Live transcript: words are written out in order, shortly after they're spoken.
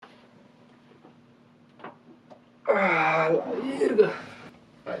La verga.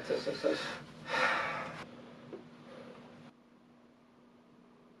 Alright, touch.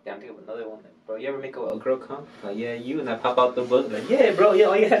 Damn, think of another one. Bro, you ever make a girl come? Like, yeah, you, and I pop out the book. Like, yeah, bro, yeah,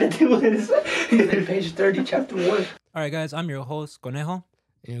 all you had to do was page 30, chapter 1. Alright, guys, I'm your host, Conejo.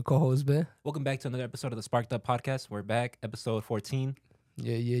 And your co-host, Ben. Welcome back to another episode of the Sparked Up Podcast. We're back, episode 14.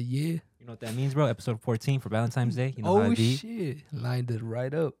 Yeah. You know what that means, bro? Episode 14 for Valentine's Day. You know how Oh, it be. shit. Lined it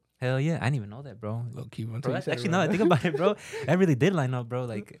right up. Hell yeah, I didn't even know that, bro. Low-key, Bro, that's actually, now I think about it, bro. That really did line up, bro.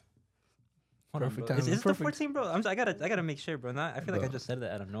 Like, hold Perfect on, bro. timing, Is it the perfect. 14, bro? I gotta make sure, bro. I feel like I Bro. just said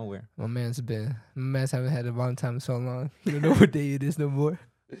that out of nowhere. My man's haven't had a Valentine in so long. You don't know what day it is no more.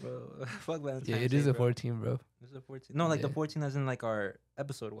 Bro, fuck Valentine's Yeah, it Day, is a bro. 14, bro. Is it 14? No, like the Yeah. 14 as in like our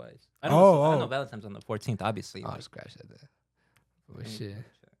episode-wise. I Oh. know Valentine's on the 14th, obviously. Oh, like, scratch that there. let But me shit. check.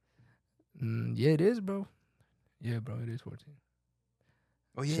 Yeah, it is, bro. Yeah, bro, it is 14.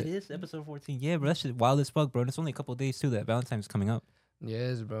 Oh yeah, Shit. it is episode 14. Yeah, bro, that shit wild as fuck, bro. And it's only a couple days too that Valentine's coming up.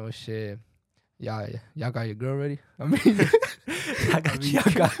 Yes, bro, shit. Y'all got your girl ready? I mean, y'all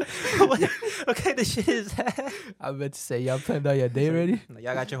got. What? Okay, the shit is. I meant to say y'all planned out your day ready? Like,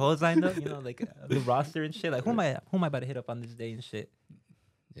 y'all got your hoes lined up, you know, like the roster and shit. Like, who am I about to hit up on this day and shit?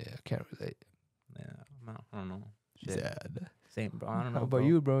 Yeah, I can't relate. Yeah, I don't know. Shit. Sad. Same, bro. I don't know. How about bro.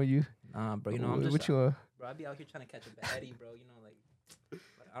 you, bro? You? Nah, bro. You know, I'm just. What you want? Bro, I be out here trying to catch a baddie, bro. You know, like.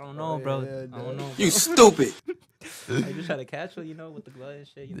 I don't know, bro. yeah, I don't know. You bro. stupid. I just try to catch her, you know, with the glove and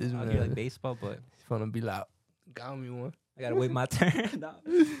shit. You This know, out here man. like baseball, but It's gonna be loud. Got me one. I gotta wait my turn.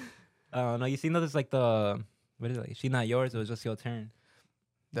 No, you see, there's like the what is it? Like, she not yours. It was just your turn.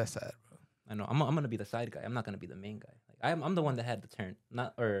 That's sad, bro. I know. I'm gonna be the side guy. I'm not gonna be the main guy. Like I'm the one that had the turn.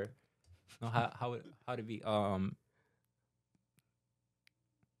 Not or no how to be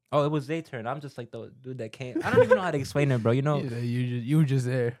Oh, it was their turn. I'm just like the dude that came. I don't even know how to explain it, bro. You know? Yeah, you were just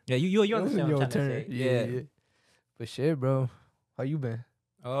there. Yeah, you It was understand what your I'm trying to say. Yeah. But shit, bro. How you been?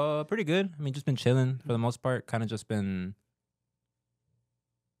 Pretty good. I mean, just been chilling for the most part. Kind of just been.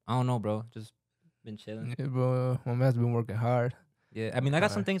 I don't know, bro. Just been chilling. Yeah, bro. My man's been working hard. Yeah, I mean, I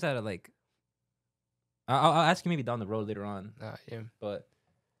got some Alright. things that are like. I'll ask you maybe down the road later on, Yeah. but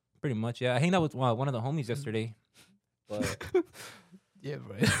pretty much, yeah. I hanged out with one of the homies yesterday, but Yeah,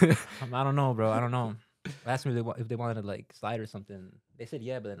 bro. I don't know, bro. I don't know. I asked them if they wanted to like slide or something. They said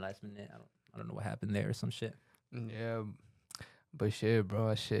yeah, but then last minute, I don't know what happened there or some shit. Yeah. But shit,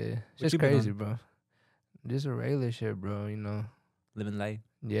 bro. Shit. What Just you been crazy, on? bro. Just a regular shit, bro. You know. Living life.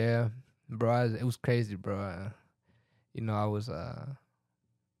 Yeah, bro. It was crazy, bro. You know, I was on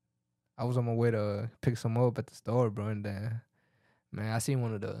my way to pick some up at the store, bro, and then, man, I seen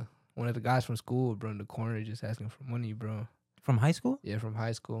one of the guys from school, bro, in the corner just asking for money, bro. From high school, Yeah, from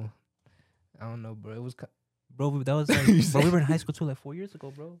high school. I don't know, bro. It was bro. That was like, You bro. We said- were in high school too, like 4 years ago,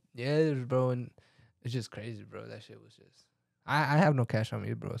 bro. yeah, it was, bro, and it's just crazy, bro. That shit was just. I have no cash on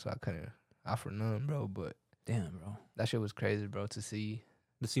me, bro, so I couldn't offer none, bro. But Damn, bro. that shit was crazy, bro, to see.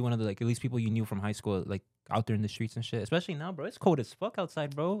 To see one of the like at least people you knew from high school like out there in the streets and shit. Especially now, bro. It's cold as fuck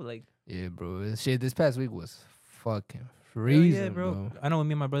outside, bro. Like. Yeah, bro. Shit, this past week was fucking Hell freezing, yeah, bro. I know when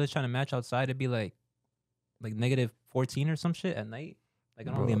me and my brother's trying to match outside, it'd be like negative 14 or some shit at night. Like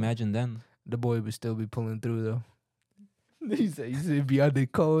I don't really Bro. imagine then. The boy would still be pulling through though. He said be out the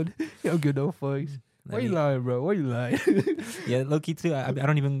cold. He don't give no fucks. Why you lying, bro? Why you lying? Yeah, low key too. I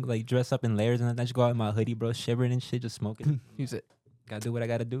don't even like dress up in layers and I just go out in my hoodie, bro, shivering and shit, just smoking. He said, Gotta do what I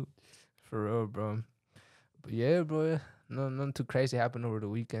gotta do. for real, bro. But yeah, bro. Nothing too crazy happened over the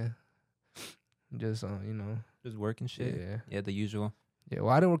weekend. Just you know. Just work and shit. Yeah. Yeah, the usual. Yeah.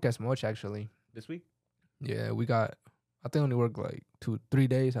 Well, I didn't work as much actually. This week? Yeah, I think I only worked like 3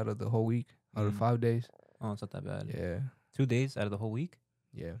 days out of the whole week. Out of Mm. 5 days. Oh, it's not that bad. Yeah. 2 days out of the whole week?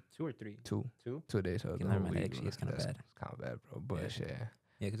 Yeah. 2 or 3? 2 2? 2 days out of Okay, the never whole mind, week. actually, bro. it's kinda That's bad. kind of bad, bro. But Yeah. shit.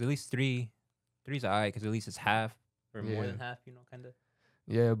 Yeah, because at least three's alright, because at least it's half or more Yeah. than half, you know, kind of.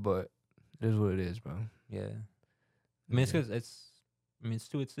 Yeah, but it is what it is, bro. Yeah. I mean, it's Yeah.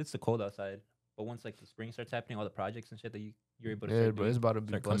 because it's the cold outside. But once like the spring starts happening, all the projects and shit that you're able to Yeah, start bro, doing, it's about to be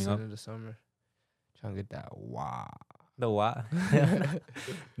start coming busting up. in the summer. Trying to get that wow. The what?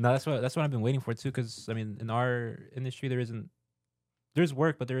 No, that's what I've been waiting for too. Because I mean, in our industry, there's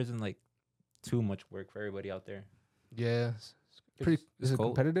work, but there isn't like too much work for everybody out there. Yeah, it's It's- pretty. it's Is it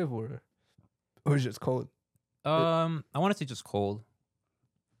cold. competitive or is it just cold? I want to say just cold.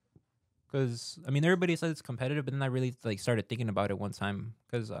 Because I mean, everybody says it's competitive, but then I really like started thinking about it one time.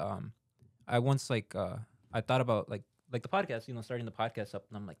 Because I once I thought about like the podcast, you know, starting the podcast up,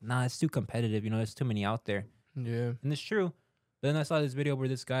 and I'm like, nah, it's too competitive. You know, there's too many out there. Yeah, And it's true. Then I saw this video where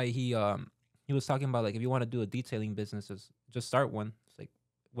this guy he was talking about like if you want to do a detailing business, just start one. It's like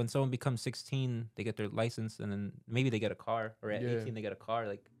when someone becomes 16, they get their license, and then maybe they get a car, or at Yeah. 18 they get a car.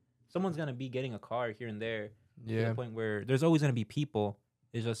 Like someone's gonna be getting a car here and there to Yeah. the point where there's always gonna be people.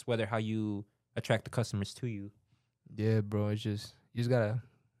 It's just whether how you attract the customers to you. Yeah, bro. It's just you just gotta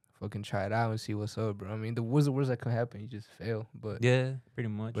fucking try it out and see what's up, bro. I mean, what's the worst that can happen? You just fail, but Yeah, pretty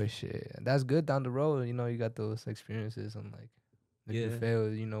much. but shit, that's good down the road. You know, you got those experiences and like if you Yeah.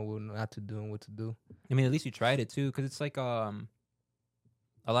 fail, you know what not to do and what to do. I mean, at least you tried it too, because it's like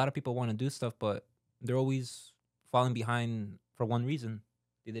a lot of people want to do stuff, but they're always falling behind for one reason: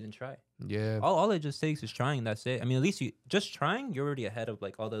 they didn't try. Yeah, All it just takes is trying. That's it. I mean, at least you just trying. You're already ahead of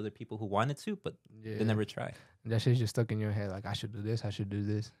like all the other people who wanted to, but yeah. they never try. That shit's just stuck in your head. Like I should do this. I should do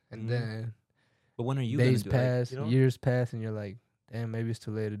this. And Mhm. then But when are you days gonna do it? Like, pass, you know? years pass, and you're like, damn, maybe it's too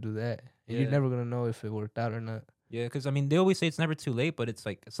late to do that. And you're Yeah. never gonna know if it worked out or not. Yeah, because I mean, they always say it's never too late, but it's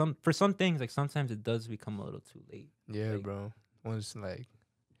like for some things, like sometimes it does become a little too late. Yeah, Like- bro. Once like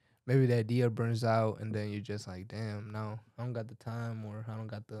maybe the idea burns out, and then you're just like, damn, no, I don't got the time, or I don't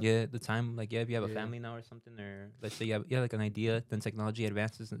got the Yeah, the time, like, if you have a Yeah. family now or something, or let's say you have like an idea, then technology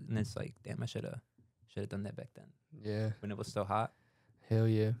advances, and it's like, damn, I should have done that back then yeah, when it was still hot. hell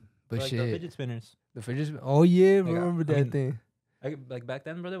yeah. But Or like the shit, fidget spinners. the fidget. Oh yeah, Like, remember I that mean, thing? Like back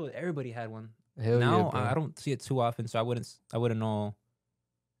then, brother, everybody had one. Hell Now yeah, bro. I don't see it too often, so I wouldn't know,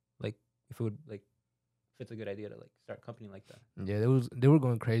 like, if it would like if it's a good idea to like start a company like that. Yeah, they were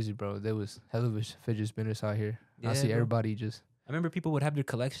going crazy, bro. There was hell of a fidget spinners out here. I Yeah, see bro. everybody just. I remember people would have their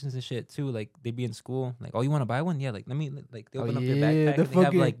collections and shit too. Like they'd be in school, like, oh, you want to buy one? Yeah, like let me like they Oh, open up their yeah, backpack the and they have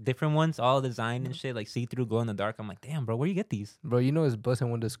fucking- like different ones, all designed and shit, like see through, glow in the dark. I'm like, damn, bro, where you get these? Bro, you know it's busting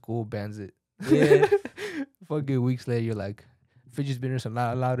when the school bans it. Yeah. Fucking weeks later, you're like, fidget spinners are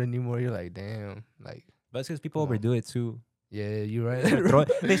not allowed anymore. You're like, damn. Like, But it's because people Come on. overdo it too. yeah, you're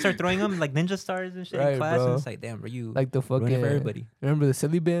They start throwing them like ninja stars and shit Right, in class, bro. and it's like, damn, bro, you like the ruin fucking. it for everybody. Remember the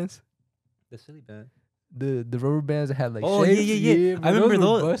silly bands? The silly band. The rubber bands that had like. Oh, shapes? yeah. bro, I remember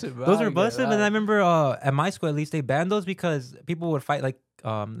those. were busted, bro. Those I were ain't gonna busted, and lie. I remember at my school at least they banned those because people would fight like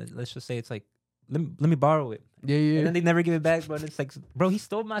let's just say it's like let me borrow it, Yeah, yeah. and then they never give it back. But it's like, bro, he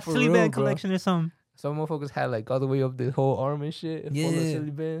stole my For silly real, band bro. collection or something. Some motherfuckers had like all the way up the whole arm and shit. Full of Yeah.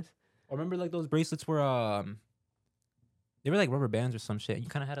 silly bands. Or remember like those bracelets were they were like rubber bands or some shit. You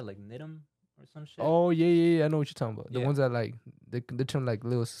kind of had to like knit them or some shit. Oh yeah. I know what you're talking about. The Yeah. ones that like they turn like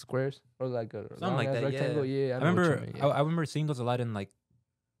little squares or like a Something like long-ass that, rectangle. Yeah, I know what you remember mean, I remember seeing those a lot in like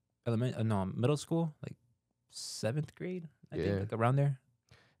middle school, like 7th grade. I Yeah. think like around there.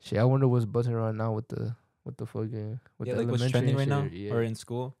 Shit, I wonder what's buzzing around now with the fucking with Yeah, the like what's elementary trending right now and shit. Yeah. or in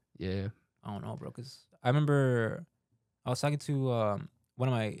school. Yeah. I don't know, bro. Cause I remember I was talking to one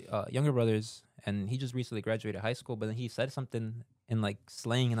of my younger brothers, and he just recently graduated high school. But then he said something in like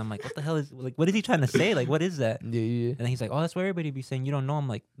slang, and I'm like, what the hell is like? What is he trying to say? Like, what is that? Yeah. And then he's like, oh, that's what everybody be saying. You don't know? I'm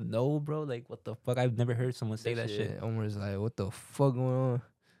like, no, bro. Like, what the fuck? I've never heard someone say that shit. Omar's like, what the fuck going on?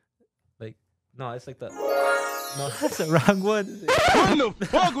 No, it's like the. No, that's the wrong one. What the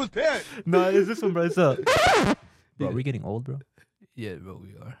fuck was that? No, it's this one, bro. It's up. Bro, are we getting old, bro? Yeah, bro,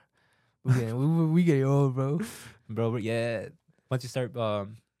 we are. We getting old, bro. Bro, yeah. Once you start, old,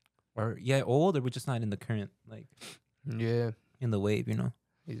 or we're just not in the current, like, Yeah. in the wave, you know?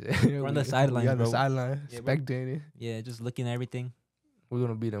 We're on the sidelines, on the bro. sideline, Yeah, we're- spectating. Yeah, just looking at everything. We're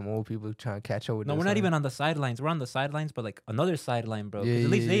gonna be them old people trying to catch up with No, us, we're not huh? even on the sidelines. We're on the sidelines, but like another sideline, bro. 'Cause Yeah, at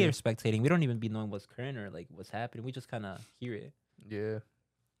least yeah, they yeah. are spectating. We don't even be knowing what's current or like what's happening. We just kind of hear it. Yeah.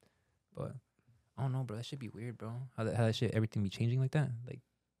 But I don't know, bro. That should be weird, bro. How that shit, everything be changing like that. Like,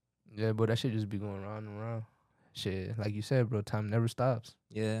 Yeah, but that should just be going round and round. Shit, like you said, bro, time never stops.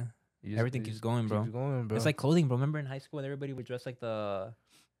 yeah, You just- everything it keeps just going, bro. Keeps going, bro. It's like clothing, bro. Remember in high school when everybody would dress like the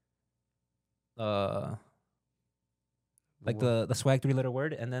swag 3-letter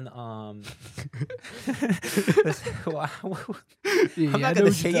word, and then Yeah, I'm not I know gonna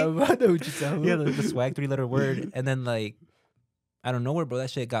what say you're it. talking about. I know what you're talking yeah, about. the swag 3-letter word, and then like I don't know where, bro. That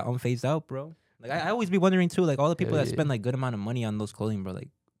shit got unphased out, bro. Like I always be wondering too, like all the people Hell that yeah. spend like good amount of money on those clothing, bro. Like,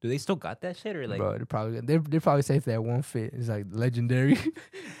 do they still got that shit or like? Bro, they're probably safe that one fit. It's like legendary.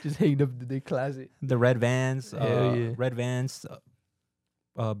 Just hanging up the closet. The red Vans, Hell yeah.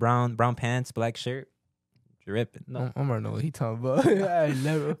 brown pants, black shirt, dripping. No, I'm gonna know what he talking about. I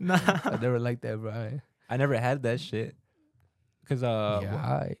nah. never liked that, bro. I never had that shit. Cause Yeah,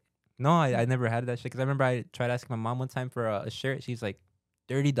 alright. no, I never had that shit. Cause I remember I tried asking my mom one time for a shirt. She's like,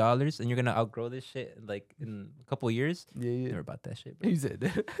 $30, and you're gonna outgrow this shit like in a couple of years. Yeah. Never bought that shit, bro. He said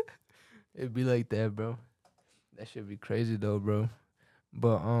that. It'd be like that, bro. That should be crazy though, bro.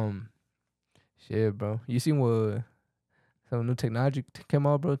 But shit, bro. You seen what some new technology came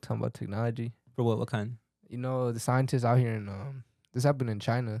out, bro? Talking about technology. For what? What kind? You know, the scientists out here in This happened in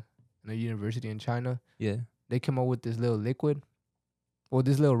China, in a university in China. Yeah. They came up with this little liquid, or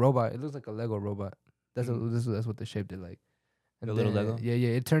this little robot. It looks like a Lego robot. That's that's what they shaped it like. A little Lego? Yeah.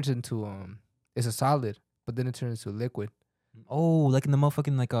 It turns into it's a solid, but then it turns into liquid. Oh, like in the motherfucking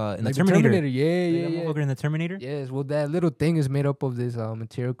in Like the Terminator. Yeah, Like yeah, that yeah. motherfucker in the Terminator. Yes. Well, that little thing is made up of this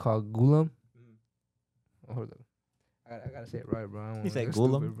material called glulam. Oh, hold up. I gotta say it right, bro. I don't You wanna said look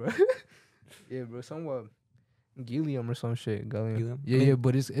glulam? stupid, bro. Yeah, bro. Somewhat Gillium or some shit. Gallium. Gillium? Yeah, I mean- yeah.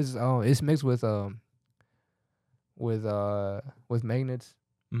 But it's mixed with magnets.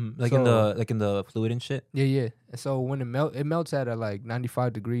 Like So- in the fluid and shit. Yeah, yeah. And so when it melts at like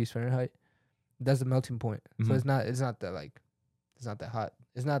 95 degrees Fahrenheit. That's the melting point. So Mhm. it's not that like it's not that hot.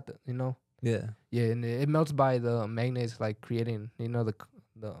 It's not the, Yeah. Yeah, and it melts by the magnets like creating the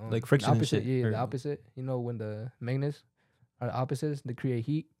Like friction and opposite. shit, Yeah, or- the opposite. When the magnets are opposites, they create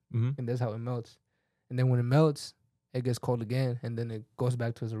heat, Mm-hmm. and that's how it melts. And then when it melts, it gets cold again, and then it goes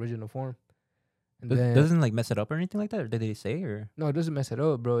back to its original form. And then Doesn't like mess it up or anything like that? Or did they say or? no, it doesn't mess it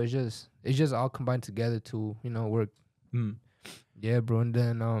up, bro. It's just all combined together to work. Mm. Yeah, bro. And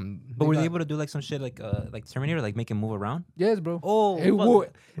then But were they able to do like some shit like Terminator, like make it move around? Yes, bro. Oh, It fuck. wo-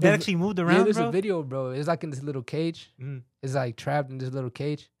 It the- actually moved Yeah, around, there's bro. a video, bro. It's like in this little cage. Mhm. It's like trapped in this little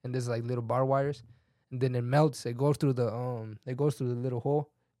cage, and there's like little bar wires, and then it melts. It goes through the little hole,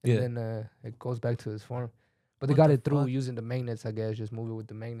 and Yeah. then it goes back to its form. But they What got the it through fuck? using the magnets, I guess. Just move it with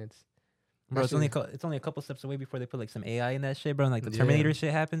the magnets. Bro, it's That only shit- it's only a couple steps away before they put like some AI in that shit, bro. And like the Yeah. Terminator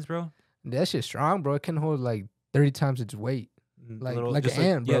shit happens, bro. That shit's strong, bro. It can hold like 30 times its weight. Like- like just an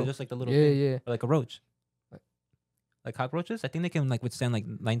ant, Yeah, bro. just like the little Yeah, thing. yeah, Or like a roach. Like cockroaches, I think they can like withstand like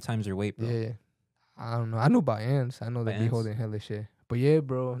 9 times their weight, bro. yeah. I don't know. I know about ants. I know By they be ants? holding hella shit. But yeah,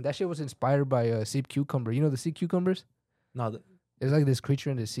 bro, that shit was inspired by sea cucumber. You know the sea cucumbers? No, It's like this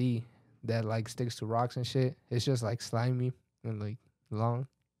creature in the sea that like sticks to rocks and shit. It's just like slimy and like long.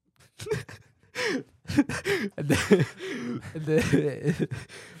 and then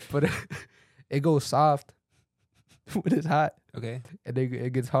but it goes soft when it's hot, okay. and then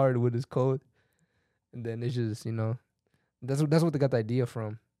it gets hard when it's cold. And then it's just that's what they got the idea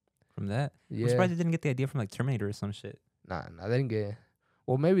from. From that, I'm Yeah, surprised they didn't get the idea from like Terminator or some shit. nah, they didn't get.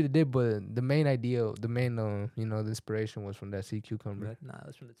 Well, maybe they did, but the main idea, the main the inspiration was from that sea cucumber. Like, nah,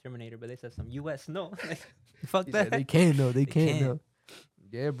 that's from the Terminator, but they said some U.S. No, fuck He that. said they can't though. They can't. can't though.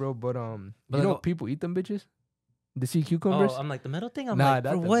 Yeah, bro. But But you like, know people eat them bitches, the sea cucumbers. Oh, I'm like the metal thing. I'm Nah, like,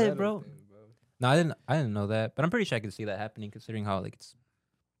 that's for the what, better bro? thing, bro. No, I didn't know that, but I'm pretty sure I could see that happening, considering how like it's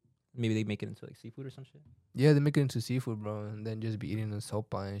maybe they make it into like seafood or some shit. Yeah, they make it into seafood, bro, and then just be eating the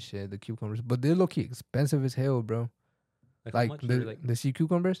sopa and shit, the cucumbers. But they're low key expensive as hell, bro. How Like much? Or, the sea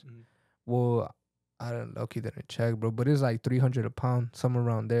cucumbers. Mhm. Well, I don't low key didn't check, bro, but it's like 300 a pound, somewhere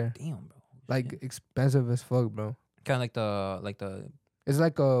around there. damn, bro. Like expensive as fuck, bro. kind of like the It's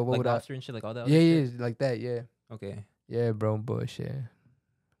like what like would I? lobster and shit, like all that. Yeah, other yeah, shit? like that. Yeah, Okay, yeah, bro. But shit,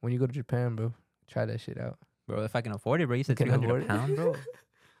 when you go to Japan, bro, try that shit out. bro. If I can afford it, bro. You said can 300 afford a it. pound, bro.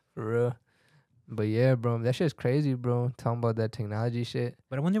 For real. But yeah, bro, that shit's crazy, bro. Talking about that technology shit.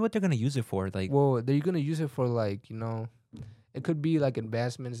 But I wonder what they're gonna use it for. Like, Well, they're gonna use it for like it could be like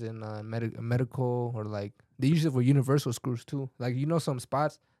advancements in medical, or like they use it for universal screws too. Like some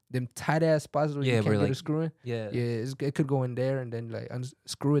spots, them tight ass spots where Yeah, you where, can't get like, a screw in. yeah. Yeah, it could go in there and then like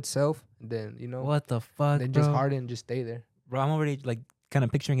unscrew itself, and then What the fuck, then bro? just harden and just stay there. Bro, I'm already like kind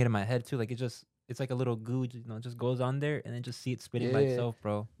of picturing it in my head too. Like it's like a little goo, just goes on there and then just see it spitting by Yeah. itself,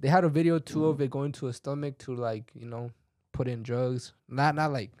 bro. They had a video too of it going to a stomach to like put in drugs, not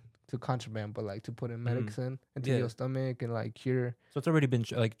like to contraband, but like to put in medicine into Yeah. your stomach and like cure. So it's already been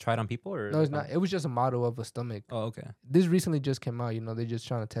like tried on people, or No, it's not. It was just a model of a stomach. Oh, okay. This recently just came out. They just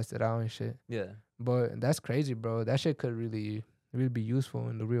trying to test it out and shit. Yeah. But that's crazy, bro. That shit could really be useful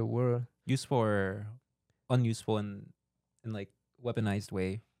in the real world. Useful or unuseful in like weaponized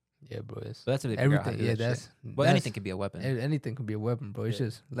way. Yeah, bro. It's So that's what they figure out how to everything. do Yeah, that shit. that's But anything could be a weapon. anything could be a weapon, bro. It's Yeah.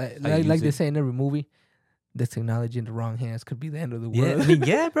 just like how you like use they it. say in every movie, the technology in the wrong hands could be the end of the world. Yeah, I mean,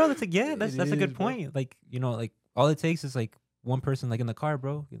 yeah, bro. That's like, yeah, that's It a is, good bro. point. Like, like all it takes is like one person like in the car,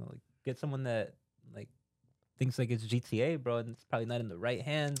 bro. Like get someone that like thinks like it's GTA, bro, and it's probably not in the right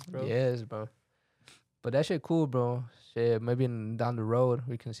hands, bro. Yes, bro. But that shit cool, bro. Shit, maybe down the road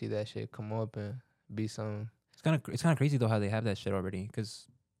we can see that shit come up and be some. It's kind of crazy though how they have that shit already, because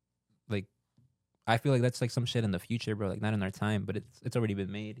like I feel like that's like some shit in the future, bro. Like not in our time, but it's already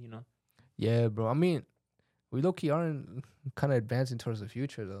been made, Yeah, bro. I mean, we low key are kind of advancing towards the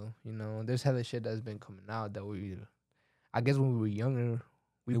future, though. There's hella shit that's been coming out that I guess when we were younger,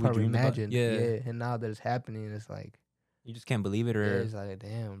 we We probably dreamed about- imagined. yeah. And now that it's happening, it's like, You just can't believe it, yeah, or it's like,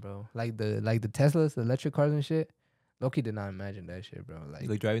 damn, bro. Like the Teslas, the electric cars and shit. Loki did not imagine that shit, bro.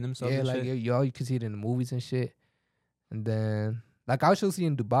 Like driving themselves. Yeah, and like shit? y'all, you can see it in the movies and shit. And then, like, I was still see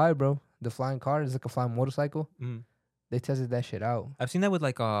in Dubai, bro, the flying car is like a flying motorcycle. Mhm. They tested that shit out. I've seen that with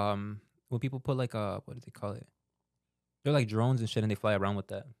like when people put like what do they call it? They're like drones and shit, and they fly around with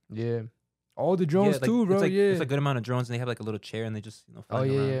that. Yeah. All the drones yeah, like, too, bro. It's like, yeah. it's a good amount of drones, and they have like a little chair, and they just fly Oh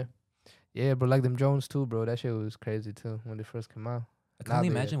around. yeah. Yeah, bro, like them drones too, bro. That shit was crazy too when they first came out. I can only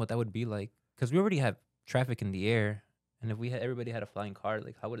imagine what that would be like, because we already have traffic in the air, and if we had everybody had a flying car,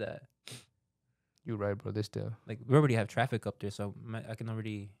 like how would that? You're right, bro. They still. Like we already have traffic up there, so I can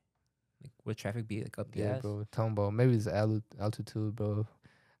already like would traffic be like up the Yeah, ass? bro. Talking about maybe it's altitude, bro.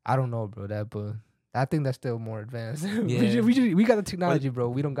 I don't know, bro. But I think that's still more advanced. Yeah. we got the technology, bro.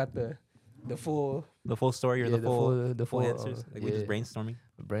 We don't got the full story or yeah, the full answers. Like we're just yeah. brainstorming.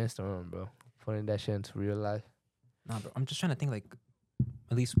 brainstorm, bro. Putting that shit into real life. Nah, bro. I'm just trying to think like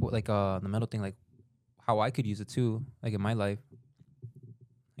at least like the metal thing, like how I could use it too, like in my life.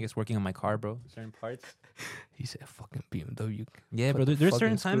 I guess working on my car, bro. Certain parts. He said, "Fucking BMW." Yeah, Put bro. the There's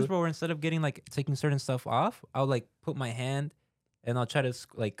certain fucking times, screw. bro, where instead of getting like taking certain stuff off, I'll like put my hand and I'll try to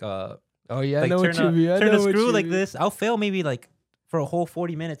like Oh yeah, I like know what turn you mean. I turn know a what screw you like mean. this. I'll fail maybe like for a whole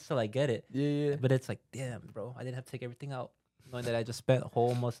 40 minutes till I get it. Yeah. But it's like, damn, bro, I didn't have to take everything out. Knowing that I just spent a whole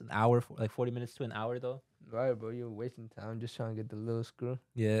almost an hour, like 40 minutes to an hour though. Right, bro. You're wasting time just trying to get the little screw.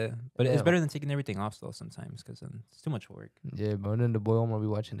 Yeah, but it's Yeah. better than taking everything off though sometimes because then it's too much work. Yeah, bro. And then the boy Omar be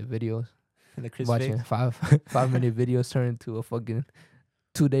watching the videos, And the Chris watching fix. 5 minute videos turn into a fucking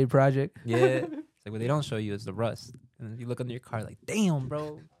 2-day project. Yeah, it's like what they don't show you is the rust. And you look under your car like, damn,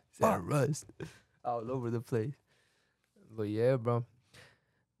 bro. That rust all over the place. But yeah, bro.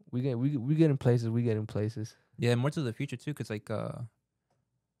 We getting places. We getting places. Yeah, more to the future too, cause like,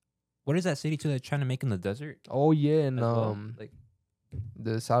 what is that city too that they're trying to make in the desert? Oh yeah, and as well? Like,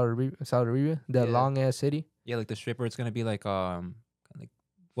 the Saudi Arabia, that Yeah. long ass city. yeah, like the strip where it's gonna be like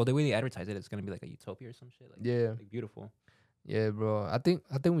well, the way they advertise it, it's gonna be like a utopia or some shit. Like, Yeah, like beautiful. yeah, bro. I think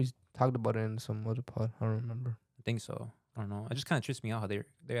we talked about it in some other pod. I don't remember. I think so. I don't know. It just kind of trips me out how they're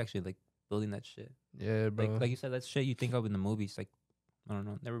actually like building that shit. Yeah, bro. Like you said, that shit you think of in the movies. Like, I don't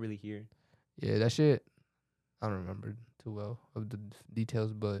know, never really hear. Yeah, that shit. I don't remember too well of the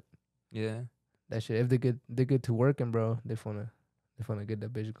details, but Yeah, that shit. If they get to working, bro, they wanna get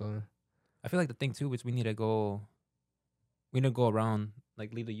that bitch going. I feel like the thing too is we need to go around,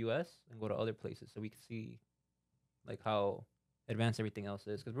 like leave the U.S. and go to other places so we can see like how advanced everything else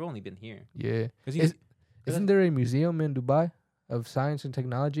is because we've only been here. Yeah. Because Isn't there a museum in Dubai of science and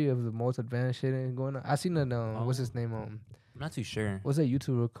technology of the most advanced shit going on? I seen that. What's his name? I'm not too sure. What's that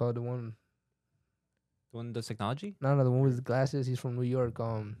YouTuber called? The one. The one that does technology? No, the one with the glasses. He's from New York.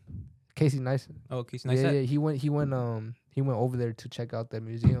 Casey Neistat. Oh, Casey Neistat. Yeah, he went over there to check out that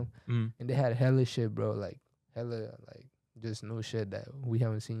museum, Mm. and they had hella shit, bro. Like hella like just new shit that we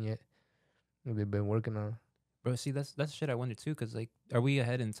haven't seen yet. They've been working on. Bro, see, that's shit I wonder too. Cause like, are we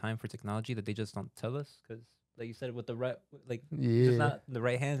ahead in time for technology that they just don't tell us? Cause like you said, with the right, like, it's Yeah, just not in the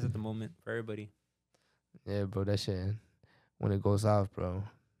right hands at the moment for everybody. yeah, bro. That shit when it goes off, bro.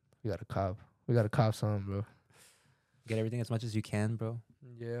 We gotta cop. We gotta cop something, bro. Get everything as much as you can, bro.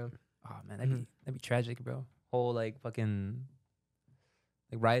 Yeah. Oh man, that'd be tragic, bro. Whole like fucking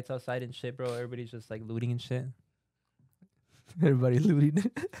like riots outside and shit, bro. Everybody's just like looting and shit, Everybody looting.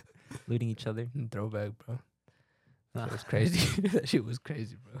 looting each other. Throwback, bro. Nah. That was crazy. That shit was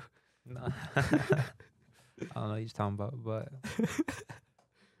crazy, bro. Nah. I don't know what you're talking about, but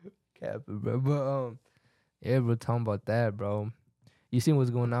Capping, bro. But yeah, bro. Talking about that, bro. You seen what's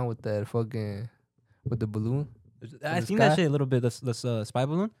going on with that fucking with the balloon? I the seen that sky? shit a little bit. This spy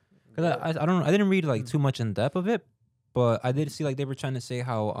balloon. Cause I don't know. I didn't read like too much in depth of it, but I did see like they were trying to say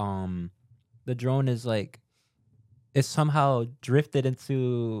how the drone is like it's somehow drifted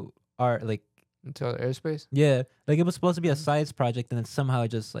into our like Into our airspace. yeah, like it was supposed to be a science project and then somehow it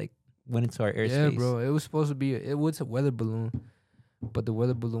just like went into our airspace. Yeah, bro. It was supposed to be. It was a weather balloon, but the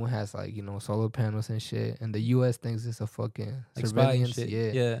weather balloon has like solar panels and shit, and the U.S. thinks it's a fucking Like spy and surveillance. shit.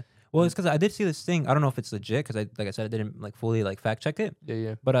 Yeah, Yeah. Well, it's because I did see this thing. I don't know if it's legit because like I said, I didn't like fully like fact check it.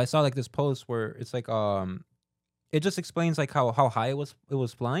 yeah. But I saw like this post where it's like it just explains like how high it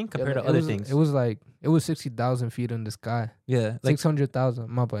was flying compared Yeah, to other things. It was 60,000 feet in the sky. Yeah, like 600,000.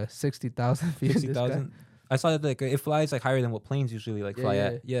 My bad. 60,000 feet in the sky. 60,000. I saw that like it flies like higher than what planes usually like fly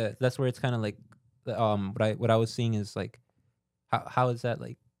at. Yeah, that's where it's kind of like what I was seeing is like how is that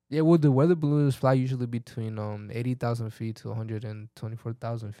like Yeah, well, the weather balloons fly usually between 80,000 feet to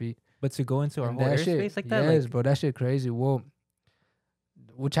 124,000 feet. but to go into our And whole that airspace shit, like that yes, like bro, that shit crazy. Well,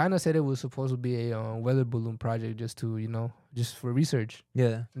 Well, China said it was supposed to be a weather balloon project just to, just for research.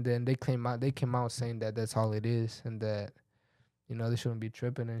 Yeah. And then they came out saying that that's all it is, and that they shouldn't be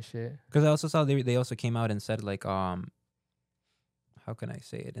tripping and shit. Because I also saw they also came out and said like how can I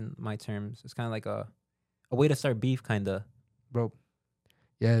say it in my terms? It's kind of like a way to start beef, kind of. Bro.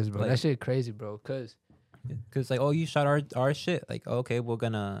 Yes, bro. Like- that shit crazy, bro. Cause like, oh, you shot our shit. Like, okay, we'll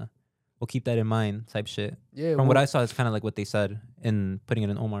keep that in mind, type shit. yeah, From what I saw, it's kind of like what they said in putting it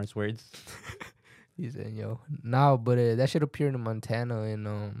in Omar's words. he said, but that shit appeared in Montana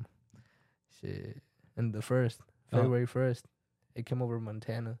in shit in the February 1st. It came over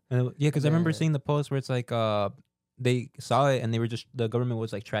Montana. Because I remember Yeah. seeing the post where it's like they saw it and they were the government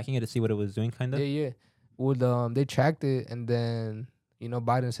was like tracking it to see what it was doing, kind of. Yeah. Well, they tracked it, and then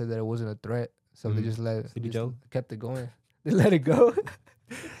Biden said that it wasn't a threat, so they just kept it going. They let it go.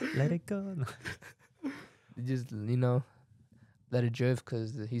 Let it go. They just let it drift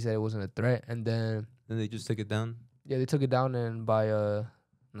because he said it wasn't a threat, and then They just took it down. yeah, they took it down and by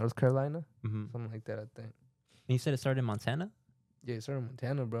North Carolina, Mm-hmm. something like that, I think. And you said it started in Montana, Yeah, it started in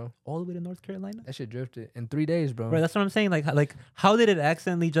Montana, bro. all the way to North Carolina. That shit drifted in 3 days, bro. Bro, that's what I'm saying. Like how did it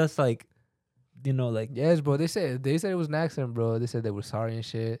accidentally just like, like Yes, bro. They said it was an accident, bro. They said they were sorry and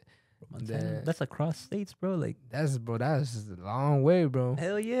shit. Montana? Then- That's across states, bro. Like That's a long way, bro.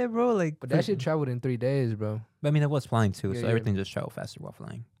 hell yeah, bro. Like, But that shit traveled in 3 days, bro. I mean, it was flying too, Yeah, so yeah. everything just traveled faster while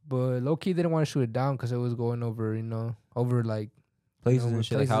flying. But low key, they didn't want to shoot it down because it was going over, over like Places over and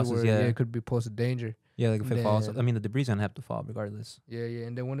shit, like houses, where, yeah. it could be posed danger. Yeah, like if it falls, Then- I mean, the debris gonna have to fall regardless. Yeah.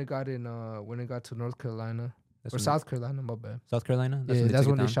 And then when it got to North Carolina That's or when- South Carolina, my bad. South Carolina. That's took when it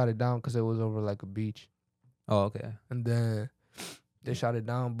they down? shot it down because it was over like a beach. Oh, okay. And then they shot it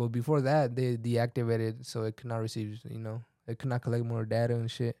down. But before that, they deactivated so it could not receive, it could not collect more data and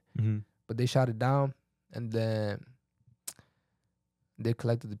shit. Mm-hmm. But they shot it down, and then they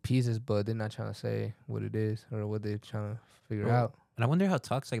collected the pieces, but they're not trying to say what it is or what they're trying to figure Bro, out. And I wonder how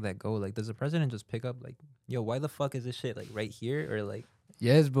talks like that go. Like, does the president just pick up like, yo, why the fuck is this shit like right here, or like?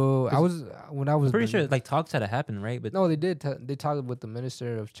 Yes, bro. When I was I'm pretty sure like talks had to happen, right? But No, they did. They talked with the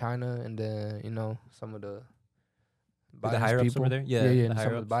minister of China, and then some of the the higher ups over there, yeah, yeah. the And some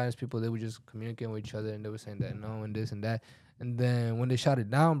higher of the Biden's people, they were just communicating with each other, and they were saying that no, and this and that. And then when they shot it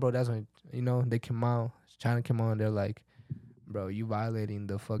down, bro, that's when they came out. China came out, and they're like, "Bro, you violating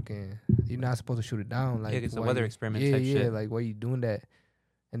the fucking. You're not supposed to shoot it down. Like, it's a why weather you- experiment Yeah, type yeah. shit. Like, why you doing that?"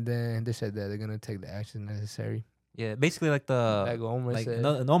 And then they said that they're gonna take the action necessary. yeah, basically like Like Omar like said.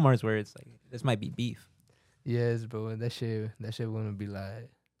 in Omar's where it's like this might be beef. Yes, bro. And that shit gonna be like,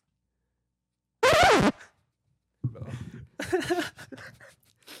 bro.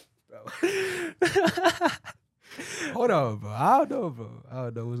 Hold on, bro. I don't know, bro. I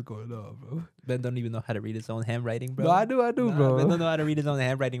don't know what's going on, bro. Ben don't even know how to read his own handwriting, bro. No, I do, Nah, bro. Ben don't know how to read his own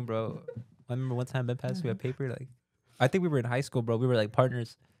handwriting, bro. I remember one time Ben passed me a paper. Like, I think we were in high school, bro. We were like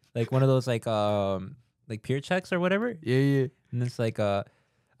partners, like one of those like peer checks or whatever. Yeah. And it's like I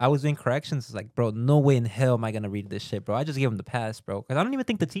was doing corrections. It's like, bro, no way in hell am I gonna read this shit, bro. I just gave him the pass, bro, because I don't even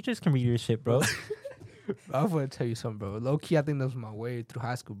think the teachers can read your shit, bro. I'm gonna tell you something, bro. Low key, I think that was my way through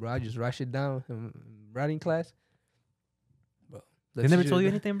high school, bro. I just write shit down in writing class. Bro, They never told you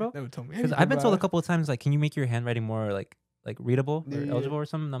anything, bro? Never told me Because anything. I've been told a bro. couple of times, like, can you make your handwriting more like readable or Yeah. eligible or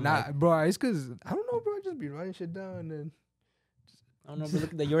something? I'm Nah, like, bro. It's cause I don't know, bro. I just be writing shit down and then I don't know, bro.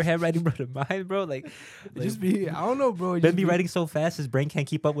 Looking at your handwriting, bro, to mine, bro. Like it just be. I don't know, bro. It Ben just be writing so fast, his brain can't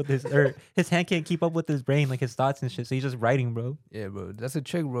keep up with or his hand can't keep up with his brain, like his thoughts and shit. So he's just writing, bro. Yeah, bro. That's a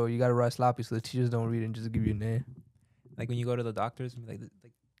trick, bro. You gotta write sloppy so the teachers don't read it and just give you a name. Like when you go to the doctors and be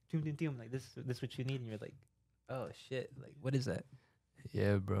like, doom, like this what you need, and you're like, oh shit, like what is that?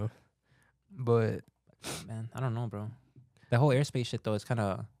 Yeah, bro. But Man, I don't know, bro. That whole airspace shit though, it's kind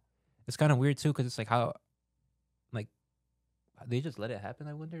of weird too, because it's like how, like, they just let it happen.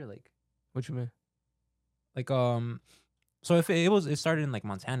 I wonder, like, what you mean? like so if it started in like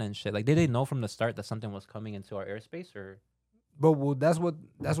Montana and shit, like did they know from the start that something was coming into our airspace, or But well, that's what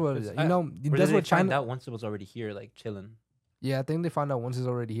It's- you I- know. or That's did they what find China. out once it was already here, like chilling? Yeah, I think they found out once it's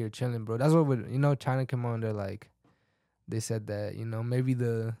already here chilling, bro. That's what China came on. They're like, they said that maybe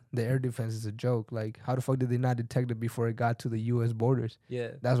the air defense is a joke. Like, how the fuck did they not detect it before it got to the U.S. borders? Yeah,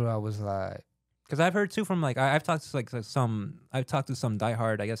 That's what I was like. because I've heard too from like I've talked to some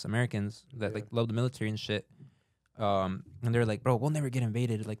diehard, I guess, Americans that Yeah. like love the military and shit. And they're like, bro, we'll never get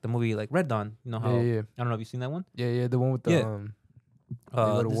invaded. Like the movie like Red Dawn, you know how Yeah. I don't know if you've seen that one. Yeah, the one with the Yeah. they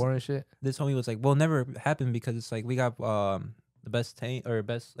go to This- war and shit. This homie was like, "Will never happen because it's like we got the best tank or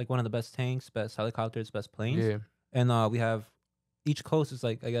best like one of the best tanks, best helicopters, best planes, Yeah, and we have each coast is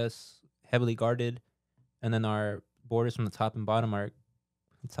like I guess heavily guarded, and then our borders from the top and bottom are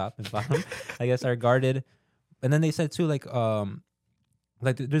top and bottom, I guess, are guarded. And then they said too, like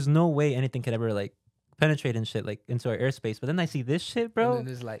there's no way anything could ever like penetrate and shit like into our airspace. But then I see this shit, bro. And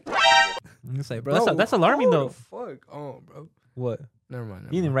then it's like, It's like, bro, that's alarming though. Fuck on, bro. What? Never mind.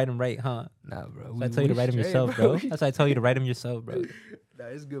 You didn't write them right, huh? Nah, bro. So I tell you to write them yourself, bro. That's why I tell you to write them yourself, bro. Nah,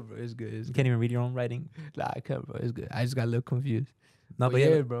 it's good, bro. It's good. You can't even read your own writing. Nah, I can't, bro. It's good. I just got a little confused. No, but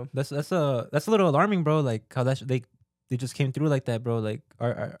yeah, bro. that's a little alarming, bro. Like how they just came through like that, bro. Like,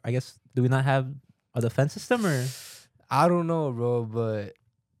 I guess do we not have a defense system or? I don't know, bro, but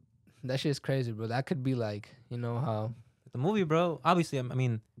that shit's crazy, bro. That could be like, you know how The movie, bro. Obviously, I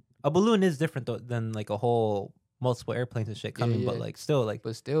mean, a balloon is different though than like a whole multiple airplanes and shit coming, but yeah. like still, like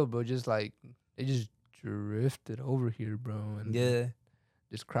but still, bro, just like it just drifted over here, bro, and yeah.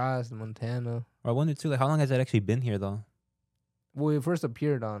 just crossed Montana. Or I wonder too, like how long has that actually been here though? Well, it first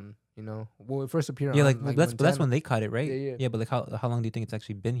appeared on, Yeah, on, like that's but that's Montana. when they caught it, right? Yeah. But like how long do you think it's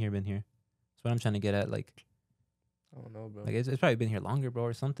actually been here? That's what I'm trying to get at. Like I don't know, bro. it's probably been here longer, bro,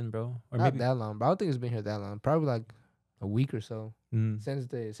 or something, bro. Or Not maybe that long, but I don't think it's been here that long. Probably like a week or so mm, since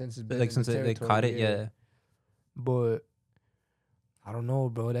it's been like in since the they territory, caught it, yeah. But I don't know,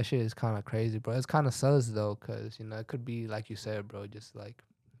 bro. That shit is kind of crazy, bro. It's kind of sus though, cause it could be like you said, bro. Just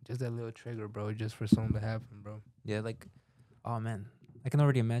that little trigger, bro, just for something to happen, bro. Yeah, like, oh man, I can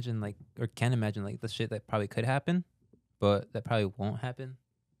already imagine, like, or can imagine, like, the shit that probably could happen, but that probably won't happen,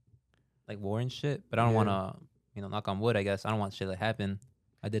 like war and shit. But I don't Yeah. want to, knock on wood. I guess I don't want shit to happen.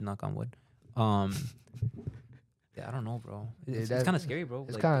 I did knock on wood. Yeah, I don't know, bro. It's kind of scary, bro.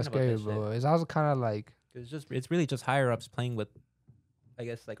 It's like, kind of thinking about scary, that bro. shit. It's also kind of like It's really just higher ups playing with, I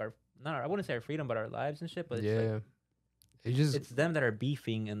guess, like I wouldn't say our freedom, but our lives and shit. But it's them that are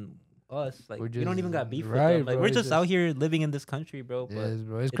beefing and us. Like we don't even got beef with them. Like bro, we're just out here living in this country, bro. But yes,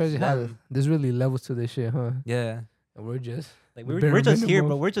 bro. It's crazy how there's really levels to this shit, huh? yeah. And we're just Like bare we're just here, minimum.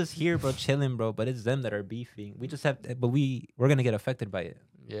 bro. We're just here, bro, chilling, bro. But it's them that are beefing. We just have, but we're gonna get affected by it.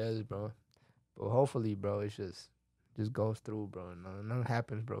 Yes, bro. But hopefully, bro, it's just goes through, bro. Nothing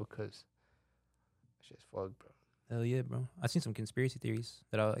happens, bro, cause shit's fucked, bro. Hell yeah, bro. I've seen some conspiracy theories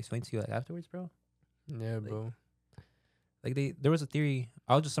that I'll explain to you like afterwards, bro. Yeah, bro. Like there was a theory.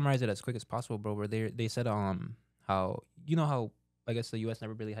 I'll just summarize it as quick as possible, bro. Where they said how how I guess the U.S.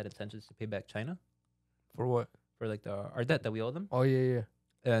 never really had intentions to pay back China For what? for like our debt that we owe them. Oh yeah.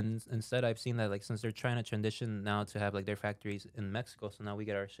 And instead, I've seen that like since they're trying to transition now to have like their factories in Mexico, so now we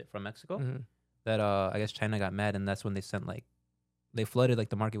get our shit from Mexico. Mm-hmm. That I guess China got mad, and that's when they sent they flooded like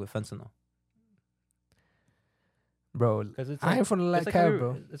the market with fentanyl. Bro, Because it's I ain't from the it's like like cat, how we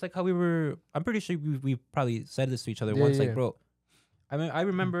bro. it's like how we were. I'm pretty sure we probably said this to each other Yeah, once. yeah. Like, bro, I mean, I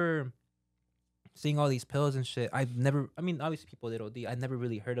remember seeing all these pills and shit. I've never. I mean, obviously people did OD. I never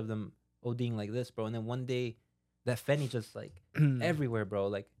really heard of them ODing like this, bro. And then one day, that fentanyl just like everywhere, bro.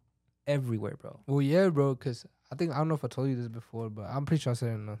 Like everywhere, bro. Well, yeah, bro. Cause I don't know if I told you this before, but I'm pretty sure I said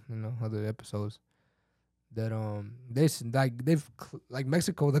it in other episodes that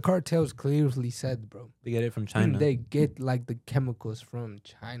Mexico, the cartels clearly said, bro, They get it from China. they get like the chemicals from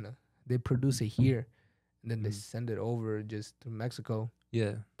China. They produce it here, and then they send it over just to Mexico.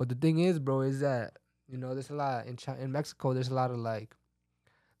 Yeah. But the thing is, bro, is that there's a lot in Mexico. There's a lot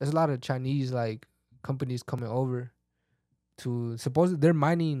of Chinese like companies coming over to supposedly they're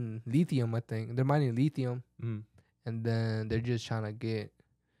mining lithium. I think they're mining lithium, and then they're just trying to get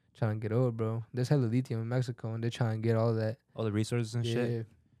over, bro. There's hella lithium in Mexico, and they're trying to get all that. All the resources and shit. Yeah,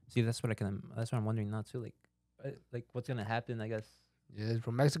 See, that's what I'm wondering now too. Like what's gonna happen? I guess. yeah.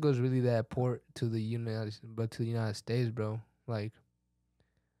 Bro, Mexico is really that port to the United States, bro. Like,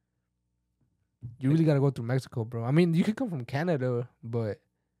 you really gotta go through Mexico, bro. I mean, you could come from Canada, I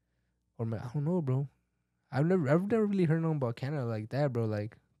don't know, bro. I've never really heard nothing about Canada like that, bro.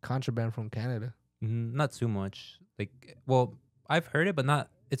 Like contraband from Canada. Not too much. Like, well, I've heard it, but not.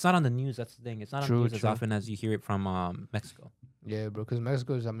 It's not on the news. That's the thing. It's not on the news as often as you hear it from Mexico. Yeah, bro. Because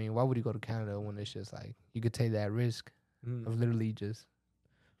Mexico is. I mean, why would you go to Canada when it's just like you could take that risk of literally just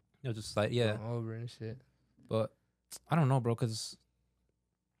just like yeah, going over and shit. but I don't know, bro. Cause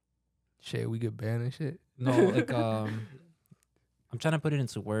Shit, we get banned and shit. no, like I'm trying to put it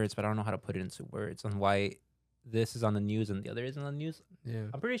into words, but I don't know how to put it into words on why this is on the news and the other isn't on the news. Yeah.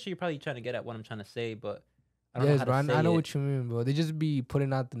 I'm pretty sure you're probably trying to get at what I'm trying to say, but I don't Yes, know how bro. to say I know it. what you mean, bro. They just be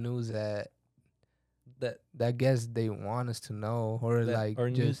putting out the news that I guess they want us to know, or like or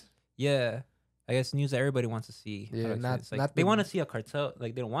just news. Yeah, I guess news that everybody wants to see. Yeah, How do I say not- this? Like, not they the- want to see a cartel.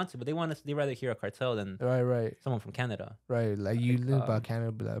 Like they don't want to, but they rather hear a cartel than right. someone from Canada. Like you Like, live about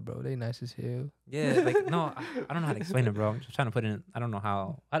Canada, be like, bro, they nice as hell. Yeah, like no, I don't know how to explain it, bro. I'm just trying to put it in. I don't know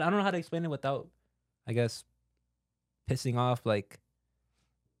how. I don't know how to explain it without, I guess, pissing off like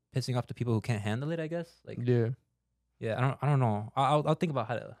pissing off the people who can't handle it. I guess. Like, Yeah. yeah, I don't know. I'll think about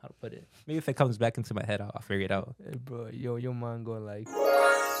how to put it. Maybe if it comes back into my head, I'll figure it out. Hey, bro, your mind going like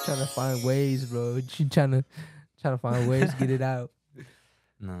trying to find ways, bro. She trying to find ways to get it out.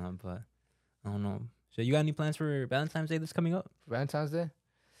 Nah, but I don't know. So you got any plans for Valentine's Day that's coming up? Valentine's Day?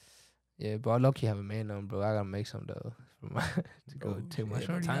 Yeah, bro. I low-key haven't made none, bro. I gotta make some though for my to go take my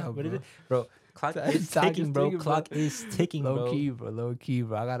shorty out, What bro. is it, bro? Clock Time is is ticking, bro. ticking, bro. Clock is ticking, bro. Low key, bro. Low key,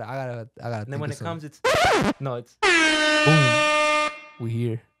 bro. I gotta. And then when it comes, it's no, it's boom. We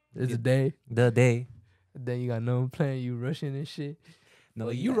here. It's a day. The day. Then you got no one playing. You rushing and shit. No,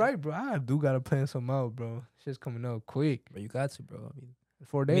 Well, you right, bro. I do gotta plan something out, bro. Shit's coming up quick. Bro, you got to, bro. I mean,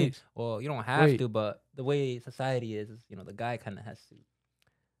 4 I mean, days. well, you don't have Wait. to, but the way society is, the guy kind of has to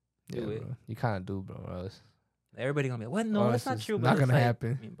do it. Bro. You kind of do, bro. Or else Everybody gonna be like, "What? No, Or that's it's not just true." not but it's gonna like,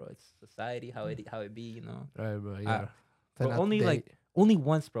 happen. I mean, bro, it's society how it be, Right, bro. Yeah. Bro, Plan out only the like date. only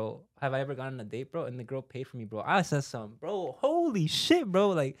once, bro, have I ever gone on a date, bro, and the girl paid for me, bro. I said something, bro. Holy shit, bro!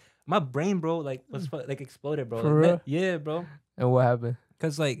 Like my brain, bro, like was like exploded, bro. For Like, real? yeah, bro. And what happened?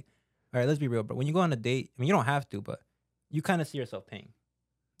 Cause like, all right, let's be real, bro. When you go on a date, I mean, you don't have to, but you kind of see yourself paying.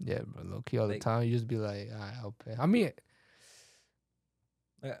 Yeah, bro. Low key all Like- the time. You just be like, all right, I'll pay. I mean,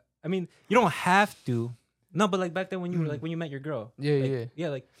 I mean, you don't have to. No, but like back then when you were like when you met your girl, yeah, like, yeah.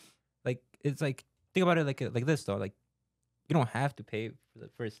 like it's like think about it like this though, like you don't have to pay for the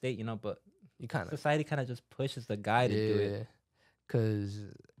first date, but You kind of. society kind of just pushes the guy to do it. Cause,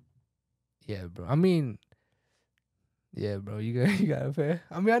 yeah, bro. I mean, yeah, bro. You gotta pay.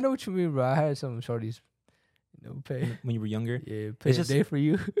 I mean, I know what you mean, bro. I had some shorties, pay. When you were younger, Yeah, pay It's a just- day for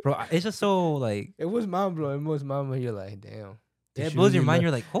you. bro, it's just so like It was mine, bro. It was mine. But you're like, damn. yeah, Does it she blows your really mind. love-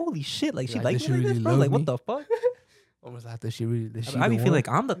 You're like, holy shit, like she Like, like does me she like this, really bro. love Like me? what the fuck? Almost like that. She really. That she I the be feel one? like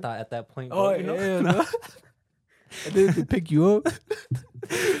I'm the thought at that point, bro. Oh you know? yeah, no. And then to pick you up.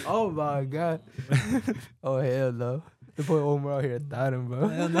 Oh my god. Oh hell no. The boy Omar out here thought him, bro.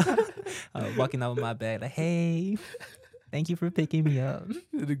 Hell no. I was walking out with my bag like, hey, thank you for picking me up.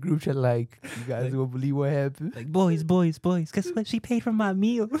 The group chat like, you guys won't believe what happened. Like, boys, guess what? She paid for my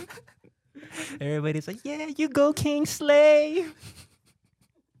meal. Everybody's like, yeah, you go, King Slay.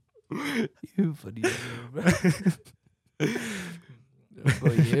 You funny, bro.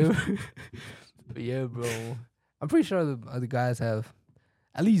 But yeah, bro. I'm pretty sure the other guys have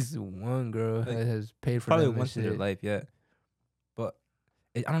at least one girl Like, that has paid for Probably them and once in their shit. life, yeah. But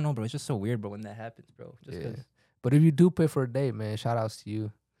I don't know, bro. It's just so weird, bro, when that happens, bro. Just Yeah. 'cause- But if you do pay for a date, man, shout outs to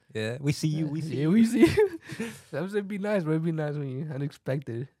you. yeah, we see you. We see Yeah, you. we see you. That was it'd be nice, bro. It'd be nice when you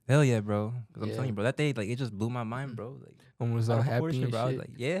unexpected. Hell yeah, bro. 'Cause I'm Yeah. telling you, bro, that day, like, it just blew my mind, bro. Like, Almost out all of happy proportion, and bro. I was shit. like,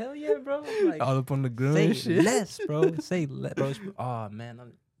 yeah, hell yeah, bro. Like, All up on the ground say and shit. less, bro. Say less, bro. Oh, man.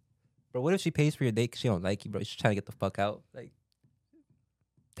 Bro, what if she pays for your date because she don't like you, bro? She's trying to get the fuck out. Like,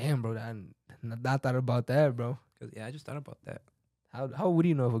 Damn, bro. I thought about that, bro. 'cause, yeah, I just thought about that. How would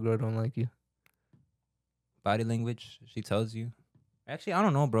you know if a girl don't like you? Body language, she tells you. Actually, I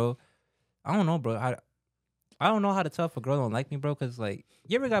don't know, bro. I don't know how to tell if a girl don't like me, bro. Cause like,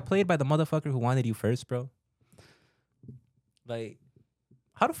 you ever got played by the motherfucker who wanted you first, bro? Like,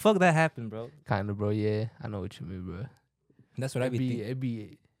 how the fuck that happened, bro? Kind of, bro. Yeah, I know what you mean, bro. That's what I be thinking. It'd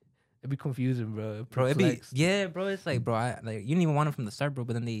be confusing, bro. Bro, it be Perplexed. yeah, bro. It's like, bro, you didn't even want it from the start, bro.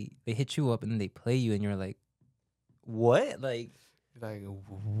 But then they hit you up and then they play you, and you're like, what? Like Like,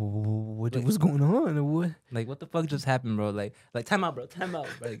 what's going on? Or what? what the fuck just happened, bro? Like time out, bro.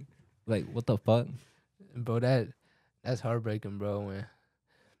 Like what the fuck? Bro, that's heartbreaking, bro.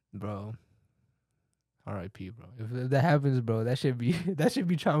 Bro, R.I.P., bro. If that happens, bro, that should be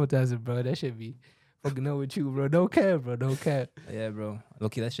traumatizing, bro. That should be fucking up with you, bro. Don't care, bro. Don't care. Yeah, bro.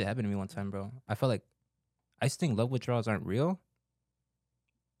 Look, that shit happened to me one time, bro. I felt like I just think love withdrawals aren't real,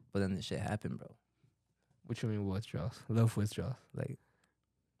 but then this shit happened, bro. What you mean withdrawals? Love withdrawals. Like,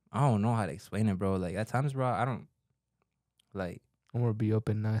 I don't know how to explain it, bro. Like at times, bro, I don't like, I'm gonna be up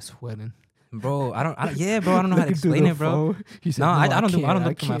at night sweating. bro. I don't yeah, bro. I don't know how to Looking through explain the it, bro. phone. He said, No, I don't can't,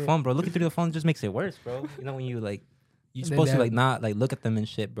 look through my can't." phone, bro. Looking through the phone just makes it worse, bro. You know when you like, you're And then supposed to that- like not like look at them and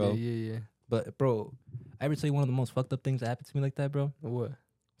shit, bro. Yeah. But bro, I ever tell you one of the most fucked up things that happened to me like that, bro? What?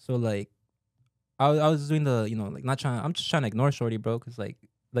 So like, I was doing the like not trying. I'm just trying to ignore shorty, bro, because like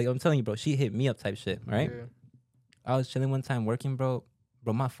I'm telling you, bro, she hit me up type shit, right? Yeah. I was chilling one time working, bro.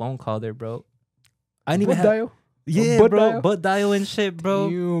 Bro, my phone called her, bro. I didn't Butt even have dial? yeah, butt bro, dial? butt dial and shit, bro.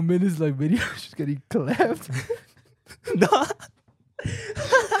 You minutes like video just getting clapped. No.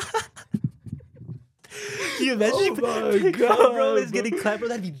 Can you imagine? Oh my Pick up, God, bro. It's bro. getting clapped, bro.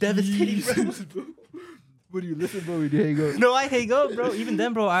 That'd be devastating, bro. Jesus, bro. What do you listen, bro? You hang up. No, I hang up, bro. Even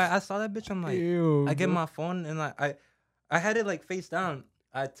then, bro, I saw that bitch. I'm like, Ew, I get bro. my phone and I had it like face down.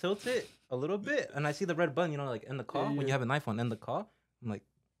 I tilt it a little bit, and I see the red button. You know, like in the call when you have an iPhone, in the call, I'm like,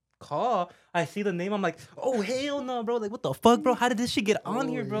 call. I see the name. I'm like, oh hell no, bro. Like what the fuck, bro? How did this shit get on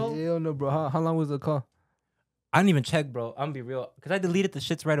here, bro? Hell no, bro. How long was the call? I didn't even check, bro. I'm gonna be real, cause I deleted the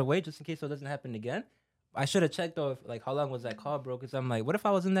shits right away just in case so it doesn't happen again. I should have checked though, if, like how long was that call, bro? Cause I'm like, what if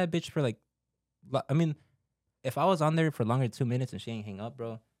I was in that bitch for like, I mean, if I was on there for longer than 2 minutes and she ain't hang up,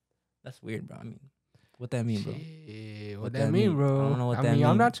 bro, that's weird, bro. I mean, what that mean, bro? Shit, what that mean, bro? I don't know what I that mean, I'm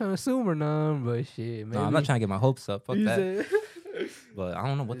mean. not trying to assume or none, but shit, maybe. No, I'm not trying to get my hopes up. Fuck You that. said- But I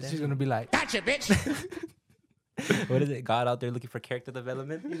don't know what that She's mean. gonna be like, Gotcha, bitch. What is it? God out there looking for character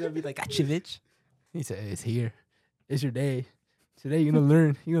development? He's gonna be like, gotcha, bitch. he said, it's here. It's your day. Today you're gonna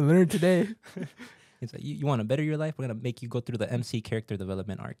learn. You're gonna learn today. He's like, you want to better your life? We're gonna make you go through the MC character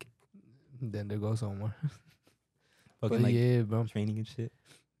development arc. Then there goes somewhere. Fucking But like yeah, bro. training and shit.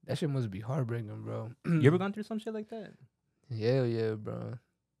 That shit must be heartbreaking, bro. You ever gone through some shit like that? Hell yeah, bro.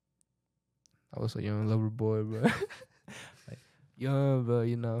 I was a young lover boy, bro. Young, bro,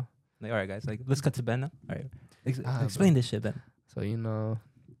 you know. Like, all right, guys, like, let's cut to Ben now. All right, Ah, explain this shit, Ben. So, you know,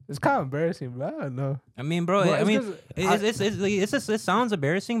 it's kind of embarrassing, bro. I don't know. I mean, bro. Well, I it's mean, 'cause it's just, it sounds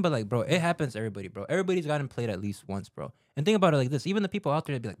embarrassing, but like, bro, it happens to everybody, bro. Everybody's gotten played at least once, bro. And think about it like this: even the people out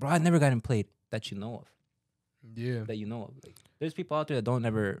there that be like, bro, I never gotten played that you know of, Yeah. that you know of. Like, there's people out there that don't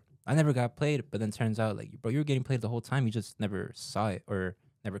never. I never got played, but then turns out like, bro, you were getting played the whole time. You just never saw it or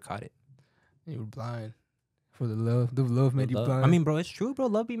never caught it. You were blind. For the love. The love made you Love- blind. I mean, bro, it's true, bro.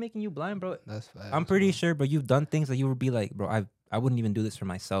 Love be making you blind, bro. that's fast. I'm pretty bro. sure, bro. You've done things that you would be like, bro. I wouldn't even do this for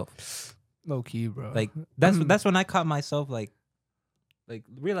myself. Low key, bro. Like that's when I caught myself like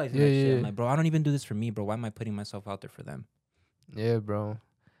realizing that shit. I'm Yeah. like, bro, I don't even do this for me, bro. Why am I putting myself out there for them? Yeah, bro.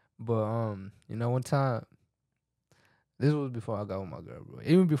 But you know, one time, this was before I got with my girl, bro.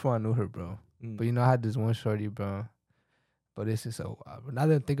 Even before I knew her, bro. But you know, I had this one shorty, bro. But this is so wild, bro. Now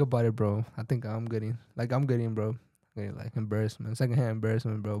that I think about it, bro, I think I'm getting, bro, getting like embarrassment, secondhand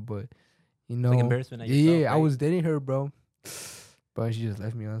embarrassment, bro. But you know, like embarrassment at yeah, yourself, yeah. I right? was dating her, bro. But she just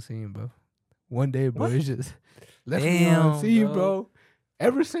left me unseen, bro. One day, bro, What? it's just left me Damn, unseen, bro. bro.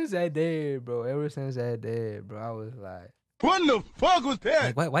 Ever since that day, bro. I was like, What the fuck was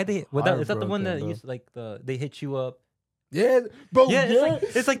that? Like why they? Is that the one that Heartbroken, used like they hit you up? yeah, bro. Yeah,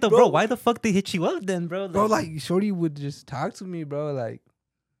 it's like the bro. Why the fuck they hit you up then, bro? Bro, like shorty would just talk to me, bro. Like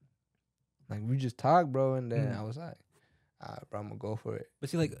we just talk, bro, and then I was like, all right, bro, I'm gonna go for it. But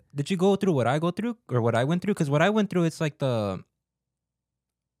see, like, did you go through what I go through or what I went through? Because what I went through, it's like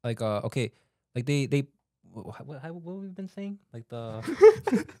okay, like they what we've been saying, like the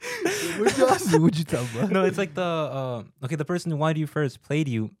What you talking about? no, it's like the okay, the person who wanted you first played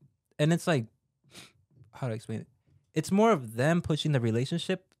you, and it's like, how do I explain it? It's more of them pushing the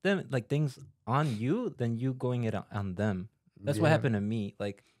relationship, them like things on you than you going it on them. That's what Yeah. happened to me.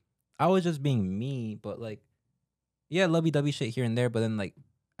 Like, I was just being me, but like, yeah, lovey-dovey shit here and there, but then like,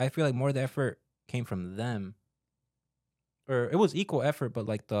 I feel like more of the effort came from them, or it was equal effort, but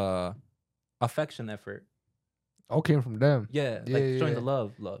like the affection effort. All came from them. Yeah, Yeah, like yeah, showing yeah. the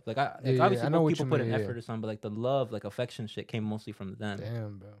love. Like Yeah, yeah, obviously I know both what people you put mean, in yeah. effort or something, but like the love, like affection shit came mostly from them.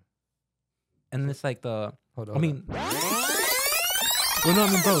 Damn, bro. And it's like the, Hold on. I mean, well, no, I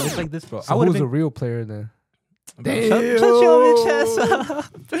mean, bro, it's like this, bro. so I would who's have a real player then? bro, shut your bitch ass up.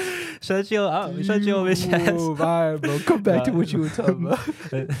 Shut your bitch ass. All right, bro. Come back to what you were talking about.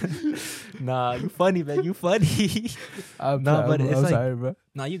 Nah, you funny, man. You funny. I'm Nah, sorry, but bro. it's I'm like- sorry, bro.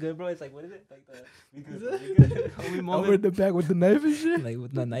 Nah, you good, bro? It's like, what is it? Like the, we good, bro. We good. Homie Over in moment. the back with the knife and shit. Like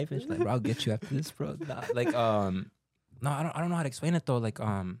with the knife and shit. Like, bro, I'll get you after this, bro. Nah, like, no, I don't know how to explain it though. Like,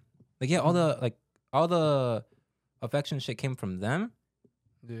 yeah, all the affection shit came from them,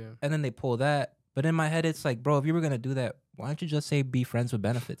 Yeah. and then they pull that. But in my head, it's like, bro, if you were gonna do that, why don't you just say be friends with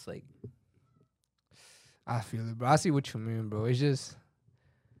benefits? Like, I feel it, bro. I see what you mean, bro. It's just,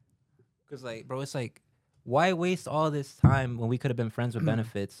 cause like, bro, it's like, why waste all this time when we could have been friends with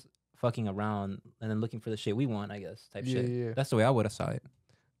benefits, fucking around and then looking for the shit we want? I guess type Yeah, shit. yeah. That's the way I would have saw it.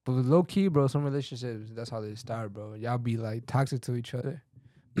 but with low key, bro, some relationships, that's how they start, bro. Y'all be like toxic to each other.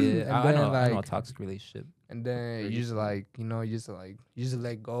 Yeah, And I then, know. I know a like- toxic relationship. And then Really you just like, you know, you just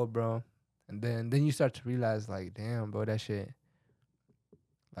let go, bro. And then you start to realize, like, damn, bro, that shit,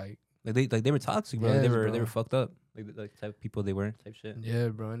 like, Like they were toxic, bro. Like, Yes, they bro. were fucked up. Like the type of people they were, type shit. yeah,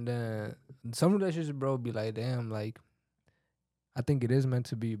 bro. And then some relationships, bro, be like, damn, like, I think it is meant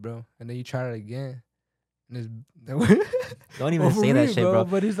to be, bro. And then you try it again, and it's Don't even Well, for say that me, shit, bro.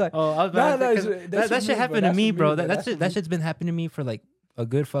 But it's like, Oh, I was Nah, about nah, to say, 'cause it's- that's that for shit me, happened bro. to me, That's for bro. me, That bro. that shit that shit's been happening to me for like a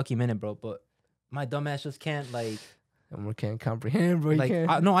good fucking minute, bro. But my dumb ass just can't like and we can't comprehend, bro. You like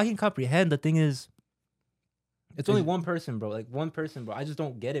can't. no, I can comprehend. The thing is, It's only one person, bro. Like one person, bro. I just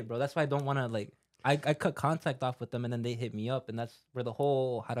don't get it, bro. That's why I don't want to like. I cut contact off with them, and then they hit me up, and that's where the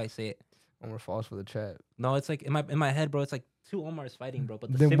whole how do I say it? Omar falls for the trap. No, it's like in my head, bro. It's like two Omars fighting, bro.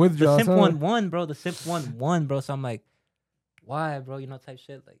 But the Them simp withdrawals, huh? one won, bro. The simp one won, bro. So I'm like, why, bro? You know, type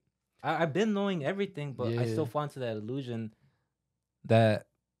shit. Like I've been knowing everything, but I still fall into that illusion that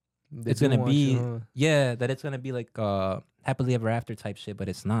They it's do gonna want be you, huh? yeah, that it's gonna be like happily ever after type shit, but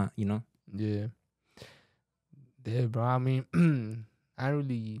it's not. You know. Yeah. Yeah, bro. I mean, I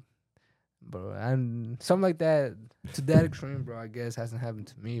really, bro, and something like that to that extreme, bro. I guess hasn't happened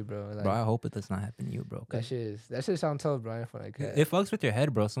to me, bro. Like, Bro, I hope it does not happen to you, bro. that shit sounds tough, bro. For like, It fucks with your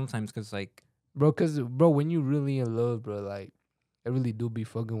head, bro. Sometimes, cause like, bro, when you really in love, bro, like, it really do be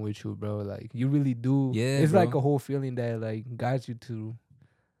fucking with you, bro. Like, you really do. Yeah, it's bro. like a whole feeling that like guides you to,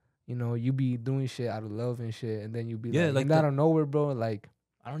 you know, you be doing shit out of love and shit, and then you be like and out of nowhere, bro, like.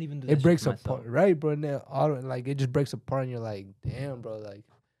 I don't even do that It breaks shit for apart, myself. right, bro? And then like it just breaks apart, and you're like, "Damn, bro! Like,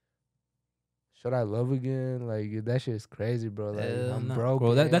 should I love again? Like, that shit's crazy, bro. Like, I'm Nah, broke,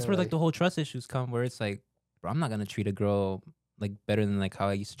 bro. That's where like the whole trust issues come, where it's like, bro, I'm not gonna treat a girl like better than like how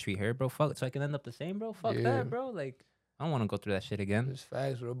I used to treat her, bro. Fuck, so I can end up the same, bro. Fuck Yeah. that, bro. Like, I don't want to go through that shit again. It's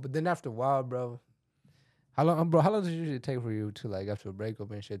facts, bro. But then after a while, bro, how long does it usually take for you to like after a breakup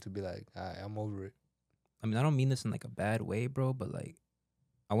and shit to be like, alright, I'm over it? I mean, I don't mean this in like a bad way, bro, but like,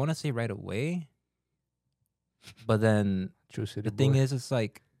 I want to say right away, but then True city. the thing is, it's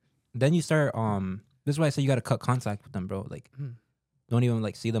like, then you start this is why I say you gotta cut contact with them, bro. Like, don't even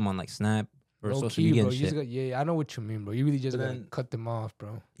like see them on like Snap or social media bro. and You shit. yeah, I know what you mean, bro. You really just But gotta then- cut them off,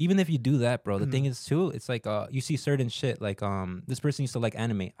 bro. Even if you do that, bro, the thing is too, it's like you see certain shit like this person used to like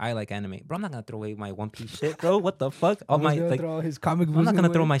anime. I like anime, bro. I'm not gonna throw away my One Piece shit, bro. What the fuck? All my like, throw his comic books I'm not gonna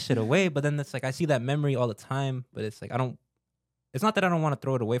away. throw my shit away. But then it's like I see that memory all the time. But it's like I don't. It's not that I don't want to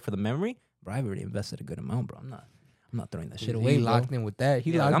throw it away for the memory, bro. I've already invested a good amount, bro. I'm not throwing that shit away, He bro. locked in with that.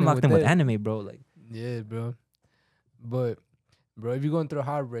 I'm locked in with anime, bro. Like, Yeah, bro. But, bro, if you're going through a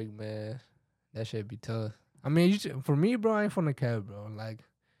heartbreak, man, that shit be tough. I mean, for me, bro, I ain't from the cat, bro. Like,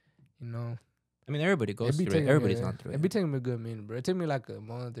 you know. I mean, everybody goes through it. taking Everybody's gone through It it. be taking me a good minute, bro. It took me like a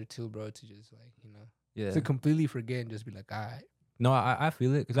month or two, bro, to just like, you know, Yeah. to completely forget and just be like, all right. No, I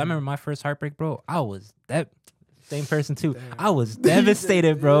feel it because I remember my first heartbreak, bro. I was same person too. Damn. I was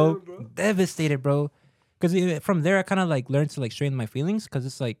devastated, bro. Yeah, bro. Devastated, bro. Because from there, I kind of like learned to like straighten my feelings. Because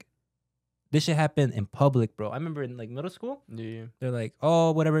it's like this shit happened in public, bro. I remember in like middle school, Yeah. they're like,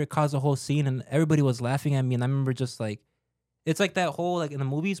 oh, whatever, it caused a whole scene, and everybody was laughing at me. And I remember just like, it's like that whole like in the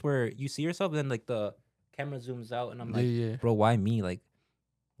movies where you see yourself, and then like the camera zooms out, and I'm like, yeah. bro, why me? Like,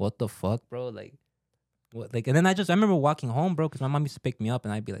 what the fuck, bro? Like, what? Like, and then I remember walking home, bro, because my mom used to pick me up,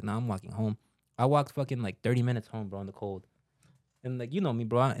 and I'd be like, nah, I'm walking home. I walked fucking like 30 minutes home, bro, in the cold. And like, you know me,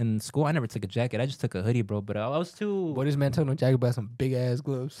 bro. In school, I never took a jacket. I just took a hoodie, bro. But I was too. Boy, this man took no jacket, but some big ass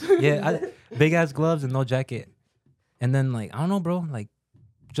gloves. Yeah, big ass gloves and no jacket. And then like, I don't know, bro. Like,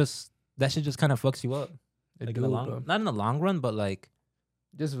 just that shit just kind of fucks you up. It Like do, in the bro. not in the long run, but like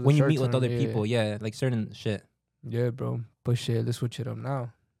Just when you short meet with term, other people, yeah, like certain shit. Yeah, bro. But shit, let's switch it up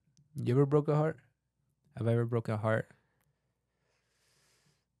now. You ever broke a heart? Have I ever broken a heart?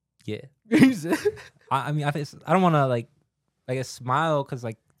 Yeah. He said- I mean, I don't want to like, I guess smile because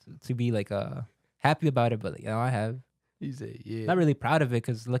like to be like happy about it, but like, you know, I have. He said, yeah. Not really proud of it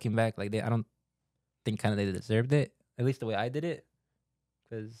because looking back, like I don't think kind of they deserved it, at least the way I did it.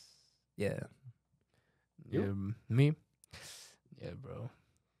 Because yeah, Yeah, me? Yeah, bro.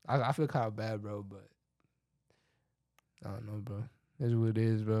 I feel kind of bad, bro, but I don't know, bro. That's what it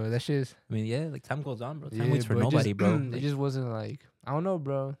is, bro. That shit's... I mean, yeah, like time goes on, bro. Time yeah, waits for bro, it nobody, just, bro. It Like, just wasn't like... I don't know,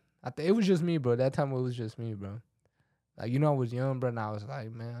 bro. It was just me, bro. That time it was just me, bro. Like, you know, I was young, bro, and I was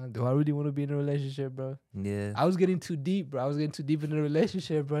like, man, do I really want to be in a relationship, bro? yeah, I was getting too deep, bro. I was getting too deep in the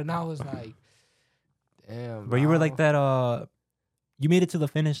relationship, bro, and I was like, damn, bro, you were like that. You made it to the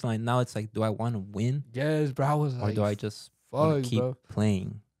finish line. Now it's like, do I want to win Yes, bro. I was or like, do I just want fuck, to keep bro.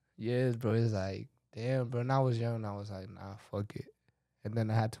 playing? Yes, bro. It's like, damn, bro. And I was young, and I was like, nah, fuck it. And then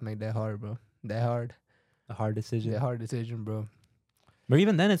I had to make that hard, bro. That hard. A hard decision. That hard decision, bro. But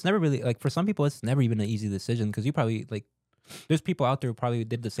even then, it's never really like for some people, it's never even an easy decision because you probably like. There's people out there who probably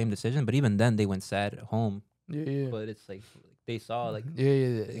did the same decision, but even then they went sad at home. Yeah, yeah. But it's like they saw like yeah.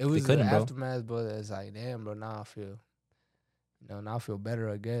 It was the couldn't, bro. aftermath, but it's like, damn, bro. Now I feel, now I feel better,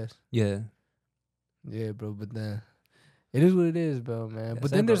 I guess. yeah. Yeah, bro. But then, it is what it is, bro, man. Yeah, but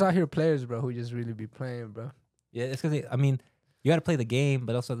sad, then there's bro. out here players, bro, who just really be playing, bro. Yeah, it's because I mean, you got to play the game,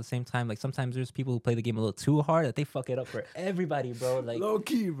 but also at the same time, like sometimes there's people who play the game a little too hard that they fuck it up for everybody, bro. Like, Low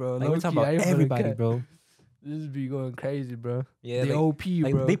key, bro. like Low we're talking key. I about ain't for the everybody, cat. bro. This be going crazy, bro. Yeah, The like, OP,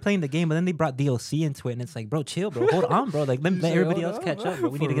 like bro. they playing the game, but then they brought DLC into it, and it's like, bro, chill, bro, hold on, bro. Like let He's everybody like, else hold catch on, up, bro.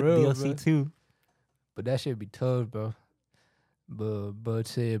 We need to for get real, the DLC bro. too. But that shit be tough, bro. But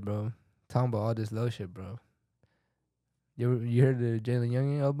shit, bro. Talking about all this low shit, bro. You heard the Jalen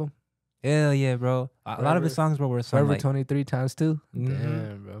Young album? Hell yeah, bro. A lot of his songs, bro, were some Forever like, 23 times 2. Mhm.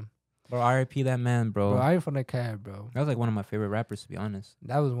 Damn, bro. bro, R.I.P. that man, bro. Bro, I ain't from the cab, bro. That was like one of my favorite rappers, to be honest.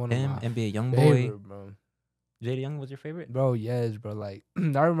 That was one Him, of my NBA YoungBoy, favorite, bro. Jada Young was your favorite? Bro, yes, bro. Like, I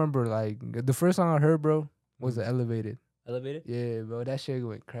remember, like, the first song I heard, bro, was the Elevated. Elevated? Yeah, bro, that shit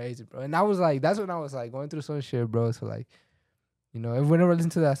went crazy, bro. And I was like, that's when I was like going through some shit, bro. So like, you know, whenever I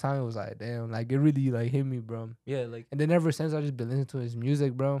listened to that song, it was like, damn, like it really like hit me, bro. Yeah, like And then ever since I just been listening to his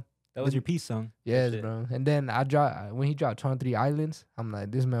music, bro. that was your peace song. Yes, shit. bro. And then when he dropped 23 Islands, I'm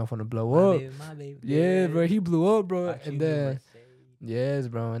like, this man finna blow My up. baby, my baby. Yeah, bro, he blew up, bro. Watch you And do then Mercedes. yes,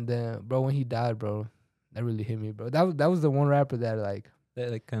 bro. And then, bro, when he died, bro, that really hit me, bro. That was the one rapper that like that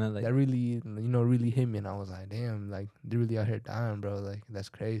like kind of like that really, you know, really hit me, and I was like, damn, like they really out here dying, bro. Like that's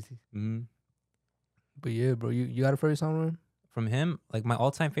crazy. mhm. But yeah, bro, you got a favorite song, man? From him. Like my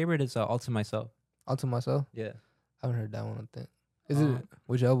all-time favorite is All to Myself. All to Myself. Yeah. I haven't heard that one. I think. Is it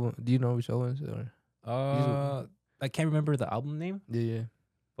which album? Do you know which album is it? Or? I can't remember the album name, Yeah.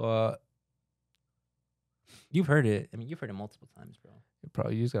 but you've heard it. I mean, you've heard it multiple times, bro.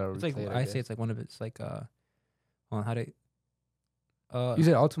 You just gotta. It's like replay it, I guess. say, it's like one of it's like hold on, how to You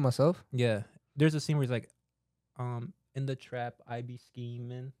said All to Myself. yeah. There's a scene where he's like, in the trap, I be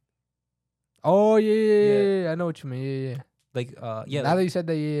scheming. Oh yeah. I know what you mean. Yeah. Like yeah. Now that you said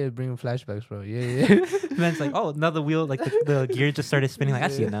that, yeah, bringing flashbacks, bro. Yeah. And then it's like, oh, another wheel, like the gear just started spinning. Like I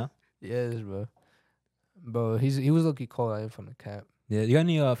see it now. Yes, bro. Bro, he was lucky cold. I ain't from the cap. Yeah, you got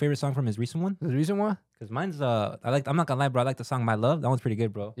any favorite song from his recent one? The reason why? Cause mine's I'm not gonna lie, bro. I like the song My Love. That one's pretty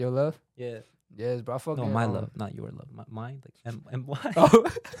good, bro. Your love. Yeah. Yes, bro. I fucking No, my love, not your love. Mine, like and why? Oh.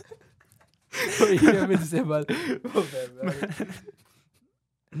 You didn't mean to say my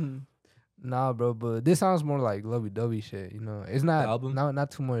Nah, bro, but this sounds more like lovey-dovey shit, you know. It's not album?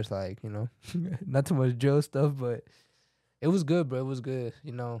 not too much like, you know, not too much drill stuff, but it was good, bro. It was good,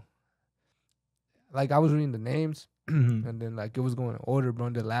 you know. Like I was reading the names and then like it was going in order, bro.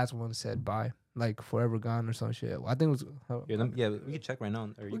 And the last one said bye, like Forever Gone or some shit. I think it was Yeah, we can check right now,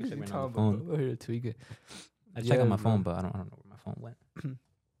 or you can check right now on the phone. phone. Go here, tweak it. I check on my bro. phone, but I don't know where my phone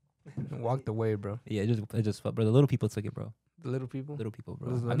went. Walked away, bro. Yeah, it just felt, bro. The little people took it, bro. The little people. Little people,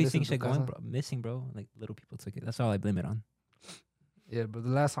 bro. Was I be seeing missing shit the going, casa? bro. Missing, bro. Like little people took it. That's all I blame it on. Yeah, but the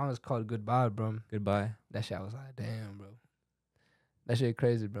last song is called Goodbye, bro. Goodbye. That shit, I was like, damn, bro. That shit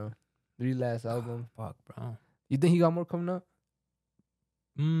crazy, bro. The last album. Fuck, bro. You think he got more coming up?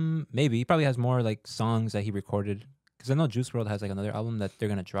 Maybe he probably has more like songs that he recorded. Cause I know Juice WRLD has like another album that they're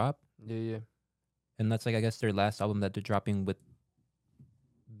gonna drop, Yeah. and that's like I guess their last album that they're dropping with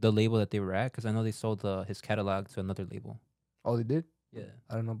the label that they were at. Cause I know they sold his catalog to another label. Oh, they did? Yeah,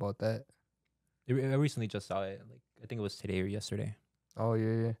 I don't know about that. I recently just saw it. Like I think it was today or yesterday. Oh,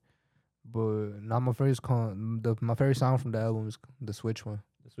 yeah. But now my favorite my favorite song from the album is the Switch one.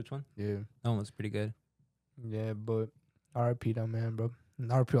 Which one? Yeah. That one was pretty good. Yeah, but R.I.P. that man, bro.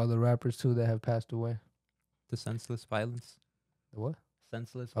 And R.I.P. all the rappers too that have passed away. The senseless violence. The what?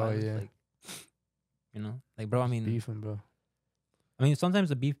 Senseless Oh, violence. yeah. Like, you know, like bro. I mean, Beefing, bro. I mean, sometimes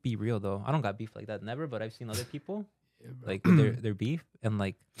the beef be real though. I don't got beef like that, never. But I've seen other people Yeah, bro. like with their beef, and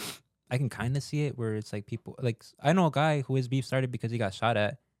like I can kind of see it where it's like people like I know a guy who his beef started because he got shot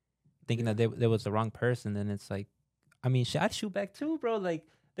at, thinking that there was the wrong person, and it's like, I mean, I'd shoot back too, bro. Like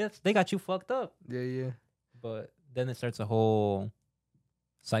they got you fucked up, Yeah. but then it starts a whole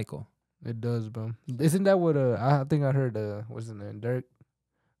cycle. It does, bro. Isn't that what I think I heard what's his name, Dirk,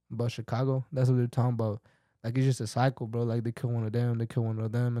 about Chicago? That's what they're talking about. Like it's just a cycle, bro. Like they kill one of them, they kill one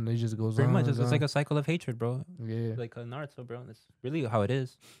of them, and it just goes Pretty on. much, and it's like on. a cycle of hatred, bro. Yeah, Like Naruto, bro. That's really how it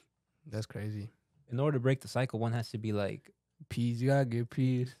is. that's crazy. In order to break the cycle, one has to be like, Peace, you gotta get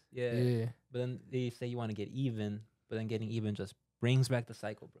peace. yeah. Yeah. But then they say you want to get even, but then getting even just brings back the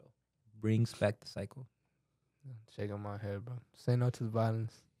cycle, bro. Brings back the cycle. Shaking my head, bro. Say no to the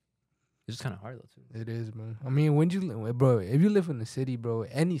violence. It's just kind of hard though too. It is, bro. I mean, bro, if you live in the city, bro,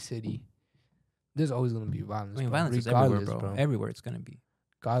 any city, there's always gonna be violence. I mean, bro. violence is everywhere, Regardless, bro. Everywhere it's gonna be.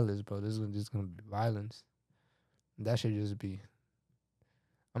 Regardless, bro, there's just gonna be violence. That should just be.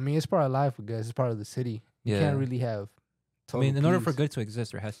 I mean, it's part of life, I guess. It's part of the city. You Yeah. can't really have. I mean, in order for peace. good to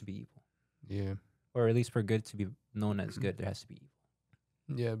exist, there has to be evil, Yeah, or at least for good to be known as good, there has to be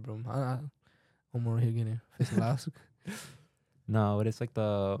evil. yeah, bro. I'm over here getting fist lost. No, but it's like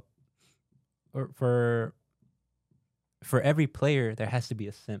or for every player, there has to be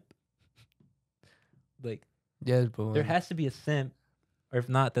a simp. Like Yes, bro. There has to be a simp, or if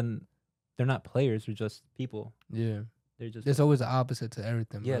not, then they're not players. They're just people. Yeah. They're just There's always the opposite to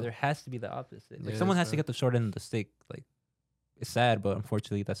everything, yeah. bro. There has to be the opposite. Like Yes, someone has to bro. get the short end of the stick. Like it's sad, but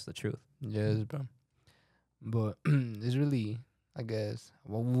unfortunately, that's the truth. Yes, bro. But it's really, I guess,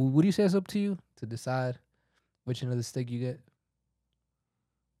 what do you say it's up to you to decide which end of the stick you get?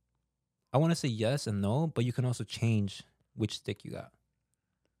 I want to say yes and no, but you can also change which stick you got.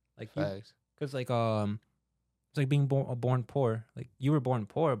 Like Facts. because it's like being born poor. Like you were born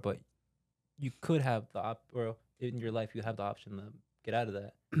poor, but you could have or in your life you have the option to get out of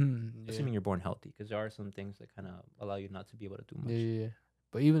that. Assuming you're born healthy, because there are some things that kind of allow you not to be able to do much. Yeah.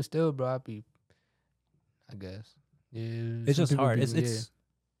 But even still, bro, I guess. Yeah. It's some just people hard. do,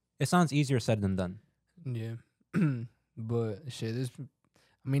 It sounds easier said than done. Yeah. But shit,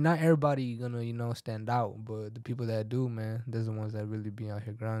 not everybody gonna, stand out, but the people that do, man, they're the ones that really be out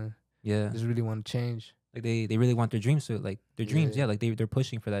here grinding. Yeah, Just really want to change. like they really want their dreams to their dreams. Yeah. Yeah, like they're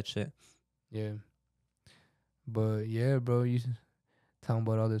pushing for that shit. Yeah. But yeah, bro, you talking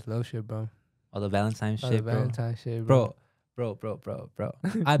about all this love shit, bro. All the Valentine All shit, the bro. Valentine shit, bro. Bro.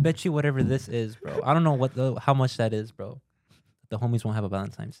 I bet you whatever this is, bro. I don't know how much that is, bro. The homies won't have a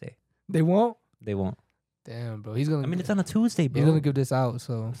Valentine's Day. They won't? They won't. Damn, bro. He's gonna. I mean, it's on a Tuesday, bro. He's gonna give this out,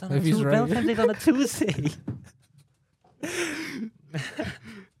 so It's on a if he's right, Valentine's Day's on a Tuesday.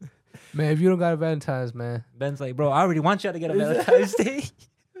 man, if you don't got a Valentine's, man. Ben's like, bro, I already want y'all to get a Valentine's Day.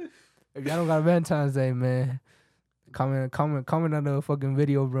 If y'all don't got a Valentine's Day, man, comment on the fucking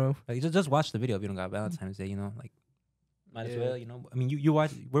video, bro. Like, just watch the video if you don't got Valentine's Day. Like, might as Yeah. well. I mean, you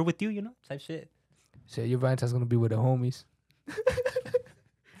watch. We're with you. Type shit. Shit, your Valentine's gonna be with the homies.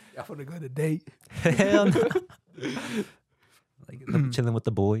 Y'all wanna go to date? Hell no. Like chilling with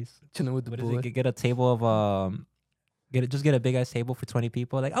the boys. Chilling with the What boy. is it? Get a table of get a big ass table for 20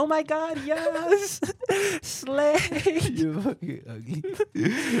 people. Like, oh my god, yes, slay. You fucking ugly.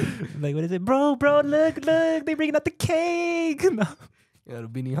 Like, what is it, bro? Look, they bringing out the cake. No. You know the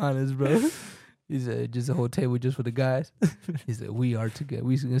beanie Hannas, bro. He said just a whole table just for the guys. He said we are together.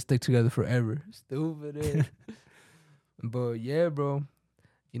 We gonna stick together forever. Stupid. But yeah, bro.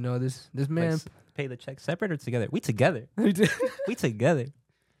 This man. Pay the check separate or together? We together. We together.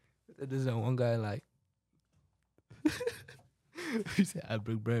 There's that one guy like. He said, "I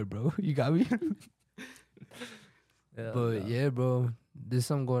break bread, bro. You got me." But yeah, bro, there's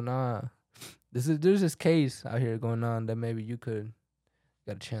something going on. There's this case out here going on that maybe you could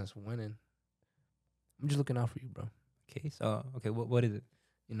got a chance of winning. I'm just looking out for you, bro. Okay, so okay, what is it?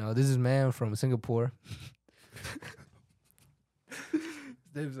 This is man from Singapore.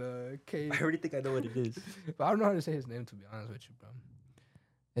 His name's K. I already think I know what it is. But I don't know how to say his name, to be honest with you, bro.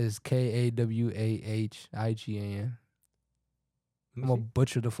 It's KAWAHIGAN. I'm gonna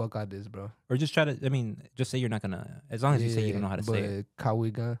butcher the fuck out of this, bro. Or just try to. I mean, just say you're not gonna. As long as you say you don't know how to say it.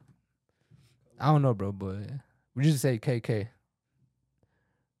 Kawigan. I don't know, bro, but we just say KK.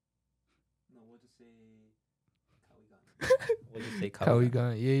 No, we'll just say Kawigan. We'll just say Kawigan.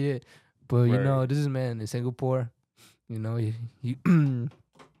 Kawigan, yeah. But Word. this is a man in Singapore. He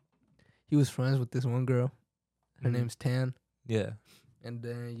he was friends with this one girl. Her Mhm. name's Tan. Yeah. And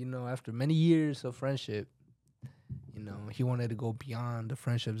then, after many years of friendship, he wanted to go beyond the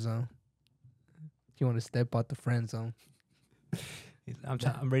friendship zone. He wanted to step out the friend zone.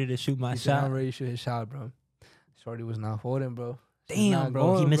 I'm ready to shoot my He said, shot. I'm ready to shoot his shot, bro. Shorty was not holding, bro. She was Damn, not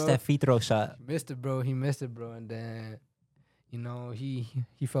bro, he going, missed bro. that free throw shot. He missed it, bro. And then, he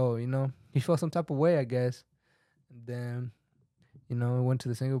felt, he felt some type of way, I guess. And then, went to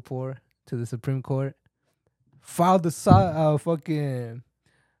the Singapore, to the Supreme Court, filed a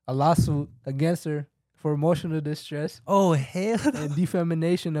lawsuit against her for emotional distress Oh hell! and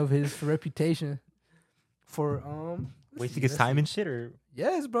defamation of his reputation for Wasting his time and shit, or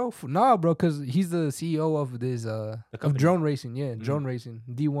Yes, bro. Nah, bro, because he's the CEO of this of company? drone racing. Yeah, Mm. drone racing,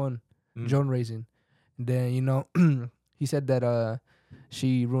 D1 Mm. drone racing. And then he said that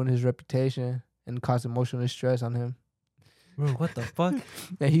she ruined his reputation and caused emotional distress on him. bro, what the fuck?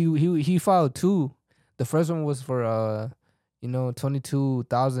 And he filed two. The first one was for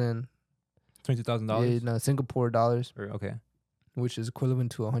 $22,000 $22,000. Singapore dollars, Or okay, which is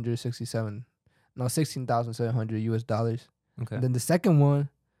equivalent to $16,700 US dollars. okay. And then the second one,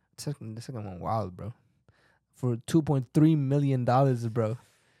 wild, bro, for $2.3 million, bro.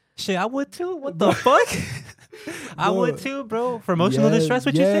 Shit, I would too. What the fuck? I would Bro. too, bro. For emotional Yes, distress,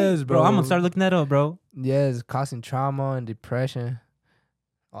 what you yes, say, bro? I'm gonna bro. start looking that up, bro. Yeah, it's causing trauma and depression,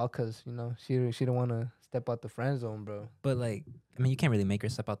 all because she don't want to step out the friend zone, bro. But like, I mean, you can't really make her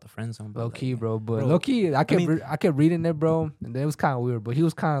step out the friend zone, but Low key, like, bro. But bro, low key, I kept mean- I kept reading it, bro, and then it was kind of weird. But he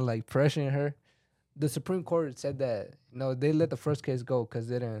was kind of like pressuring her, the Supreme Court said that they let the first case go because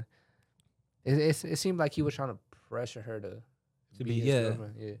they didn't. It seemed like he was trying to pressure her to be his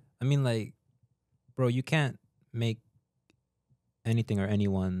girlfriend. Yeah. I mean, like, bro, you can't make anything or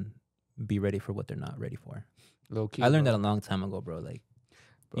anyone be ready for what they're not ready for. Low key, I learned bro. that a long time ago, bro. Like,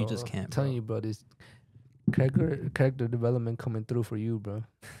 you just can't. I'm telling you, bro. This character development coming through for you, bro.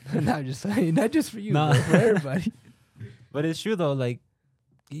 Not just for you, Nah. bro, for everybody. But it's true though. Like,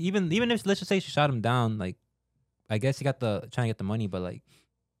 even if let's just say she shot him down, like, I guess he got trying to get the money, but like,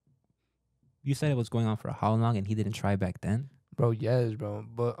 you said it was going on for how long, and he didn't try back then, Bro, yes, bro.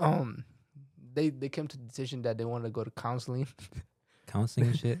 But they came to the decision that they wanted to go to counseling. counseling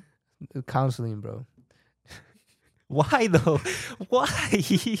and shit. Counseling, bro. Why though? Why?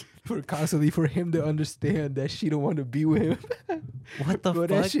 For him to understand that she don't want to be with him. What the Bro, fuck,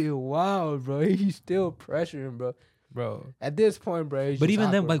 that shit wild, bro. He's still pressuring, bro. bro? At this point, bro. It's But just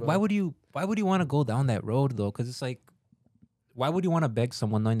even then, awkward, like, bro. why would you want to go down that road though? Because it's like, why would you want to beg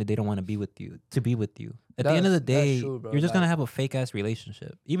someone knowing that they don't want to be with you? At the end of the That's day, true, bro. you're just gonna Like- have a fake ass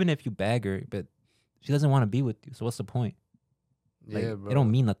relationship, even if you bag her, but she doesn't want to be with you. So what's the point? Like, Yeah, bro. it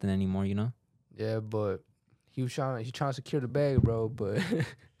don't mean nothing anymore, you know? Yeah, but he's trying to secure the bag, bro. But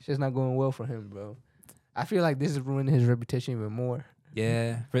it's just not going well for him, bro. I feel like this is ruining his reputation even more.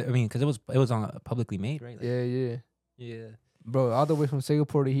 Yeah, I mean, because it was on publicly made, right? Like, Yeah. yeah. Bro, all the way from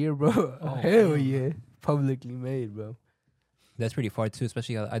Singapore to here, bro. Oh, Hell damn. yeah. Publicly made, bro. That's pretty far too.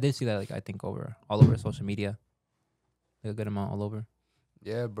 Especially, I did see that, like, I think all over social media, like a good amount all over.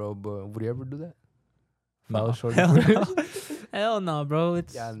 Yeah, bro. But would you ever do that? No, Follow shorty hell for- no, hell no, bro.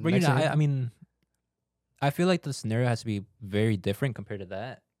 It's Yeah, bro, you next know, time- I mean, I feel like the scenario has to be very different compared to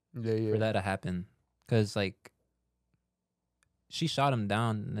that Yeah. for that to happen, because like, she shot him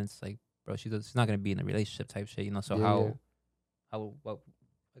down, and it's like, bro, she's not gonna be in a relationship type shit, you know. So Yeah, what?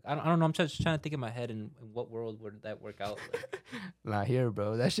 Like, I don't know. I'm just trying to think in my head in what world would that work out? Like, Not here,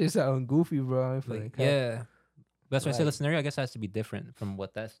 bro. That shit sound goofy, bro. I ain't finna like, cap. yeah. That's why I said the Like- scenario, I guess, has to be different from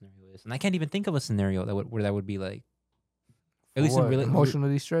what that scenario is, and I can't even think of a scenario where that would be like, at least in What?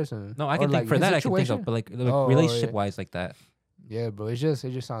 Emotionally stressing. No, I Or, can think like, for his that. I can think situation? of, but like Oh, relationship wise, like that. Yeah, bro. It just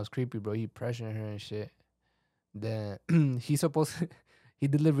sounds creepy, bro. He pressuring her and shit. Then he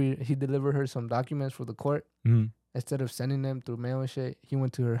delivered her some documents for the court. Mm-hmm. Instead of sending them through mail and shit, he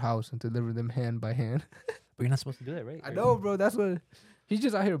went to her house and delivered them hand by hand. But you're not supposed to do that, right? I know, bro. That's what he's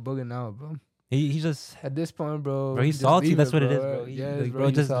just out here bugging out, bro. He just. At this point, bro. Bro, he's just salty. leave That's it, what it is, bro. Yes, Like, bro.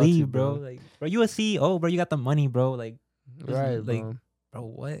 he's just salty, leave, bro. Like, bro, you a CEO, bro. You got the money, bro. Like, just, Right, like, bro. bro,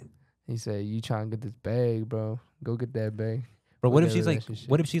 what? He said, "You trying to get this bag, bro? Go get that bag." Bro, Fuck what if that she's like? relationship.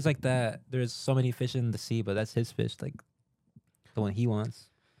 What if she's like that? There's so many fish in the sea, but that's his fish, like the one he wants.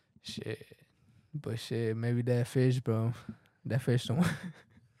 Shit, but shit, maybe that fish, bro. That fish don't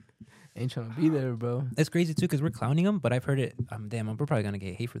ain't trying to be there, bro. It's crazy too, because we're clowning him, but I've heard it. Damn, we're probably gonna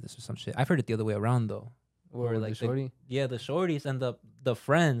get hate for this or some shit. I've heard it the other way around though. Or like like the- shorty, Yeah, the shorties end up, the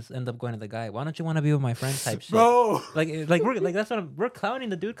friends end up going to the guy. Why don't you want to be with my friend type shit? bro. Like we're like that's what we're clowning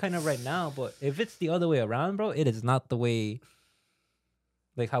the dude kind of right now. But if it's the other way around, bro, it is not the way.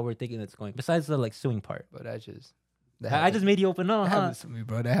 Like how we're thinking it's going. Besides the like suing part, But that just I just made you open up, that huh? happens to me,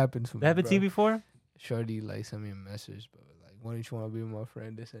 bro. That happens to me. That happened to you bro. before? Shorty like sent me a message, bro. Like, why don't you want to be with my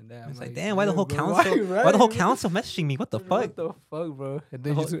friend? This and that. I'm It's like, damn, why the yeah, whole bro, council? right, Why the whole right. council messaging me? What the fuck? What the fuck, bro? And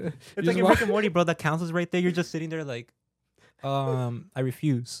then The just, It's like in Rick and Morty, bro. The council's right there. You're just sitting there like, I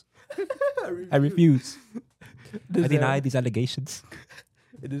refuse. I refuse. I deny these allegations.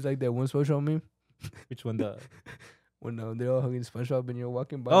 It is like that one SpongeBob meme Which one? The when they're all hugging SpongeBob and you're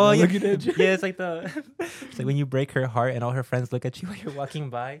walking by. oh and yeah, they're looking at you. yeah. It's like it's like when you break her heart and all her friends look at you while you're walking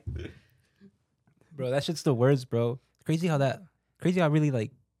by. Bro, that shit's the worst, bro. Crazy how really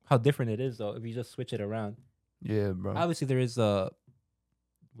like how different it is though if you just switch it around. Yeah, bro. Obviously, there is what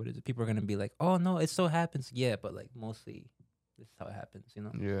is it? People are gonna be like, oh no, it so happens. Yeah, but like mostly, this is how it happens, you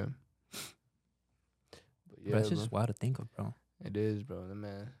know. Yeah. But yeah, Bro, that's bro. just wild to think of, bro. It is, bro. The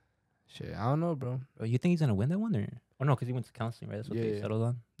man. Shit, I don't know, bro. Bro, you think he's gonna win that one or no? Because he went to counseling, right? That's what they Yeah. settled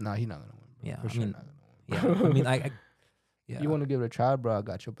on. Nah, he not gonna win, bro. Yeah, For I sure mean, not gonna win. Yeah, I mean, I yeah. You want to give it a try, bro? I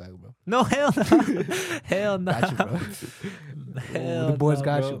got your back, bro. No, hell no, hell no, Got you, bro. Hell The boys no,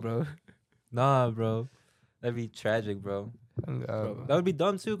 got bro. you, bro. Nah, bro, that'd be tragic, bro. Bro, that would be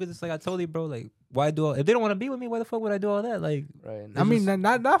dumb too, because it's like I told you, bro. Like, why do if they don't want to be with me? Why the fuck would I do all that? Like, Right. It's I mean, just-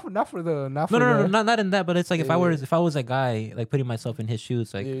 not for the no, not in that. But it's like if Yeah, I was a guy, like putting myself in his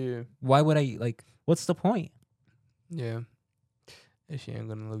shoes, like, yeah. why would I like? What's the point? Yeah. And she ain't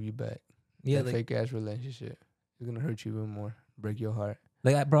gonna love you back. Yeah, That like, fake ass relationship. It's gonna hurt you even more. Break your heart.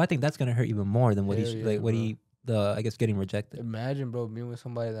 bro, I think that's gonna hurt even more than what Hell he yeah, like what bro. he I guess getting rejected. Imagine, bro, being with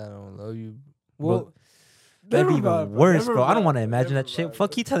somebody that don't love you. Well, that'd be never even mind, bro. worse, Never bro. I don't want to mind, imagine never that shit. mind,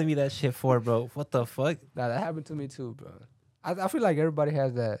 Fuck bro. you telling me that shit for, bro. What the fuck? Nah, that happened to me too, bro. I feel like everybody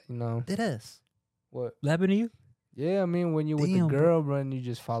has that, It is. What? What happened to you? Yeah, I mean, when you're with the Damn, bro. girl, bro, and you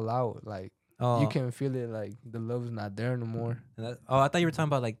just fall out, like, Oh, you can feel it, like, the love's not there no more. I thought you were talking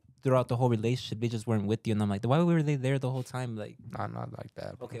about like throughout the whole relationship, they just weren't with you, and I'm like, why were they there the whole time? Like, Nah, not like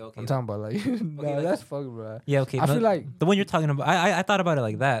that. Bro. Okay. I'm talking about, like, nah, like- that's fuck, bro. yeah, okay. I feel like, the one you're talking about, I thought about it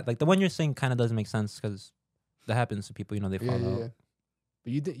like that. Like the one you're saying kind of doesn't make sense because that happens to people. You know, they fall out.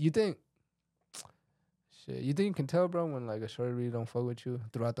 But you think, shit, you think you can tell, bro, when, like, a shorty really don't fuck with you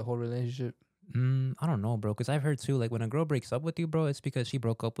throughout the whole relationship? I don't know, bro. Because I've heard too, like when a girl breaks up with you, bro, it's because she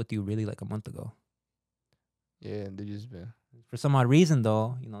broke up with you really like a month ago. Yeah, and they just been. For some odd reason,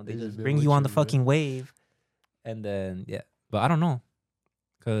 though, you know, they They just just been bring with you on you, the bro. fucking wave, and then yeah. But I don't know,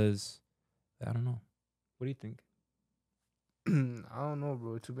 cause I don't know. What do you think? I don't know,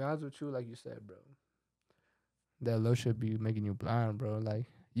 bro. To be honest with you, like you said, bro, that love should be making you blind, bro. Like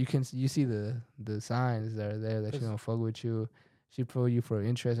you see the signs that are there that she don't fuck with you. She pull you for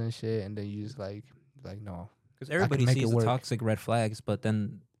interest and shit, and then you just like no. Because everybody make sees it the work. toxic red flags, but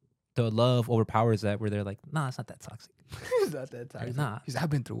then the love overpowers that, where they're like, nah, it's not that toxic. It's not that toxic. Nah. He's I've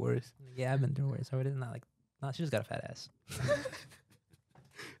been through worse. Yeah, I've been through worse. So it's not like, nah, she just got a fat ass.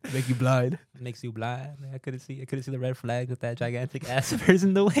 Make you blind. Makes you blind. I couldn't see the red flag with that gigantic ass of hers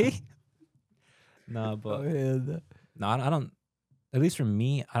in the way. Nah, but no, I don't. At least for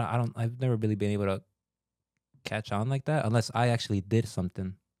me, I don't. I've never really been able to catch on like that unless I actually did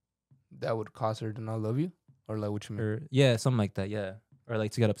something. That would cause her to not love you, or like what you mean? Or yeah, something like that. Yeah, or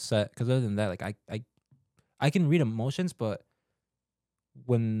like to get upset. Because other than that, like I can read emotions, but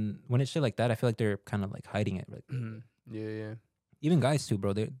when it's shit like that, I feel like they're kind of like hiding it. Like, Yeah. even guys too,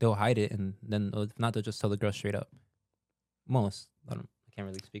 bro. They'll hide it, and then if not, they'll just tell the girl straight up. Most. I can't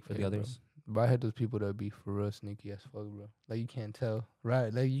really speak for the Yeah, bro. others. But I had those people that be for real sneaky as fuck, bro. Like you can't tell,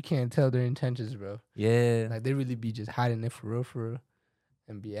 right? Like you can't tell their intentions, bro. Yeah. Like they really be just hiding it for real,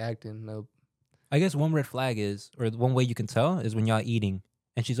 and be acting up. I guess one red flag is, or one way you can tell is when y'all eating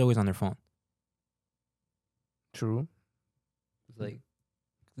and she's always on their phone. True. It's like,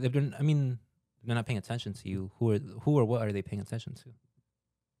 they're not paying attention to you. Who or what are they paying attention to?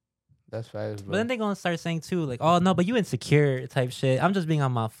 That's facts, bro. But then they gonna start saying too, like, oh no, but you insecure type shit. I'm just being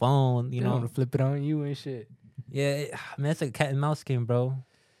on my phone, you They know. wanna flip it on you and shit. Yeah, man, it's like a cat and mouse game, bro.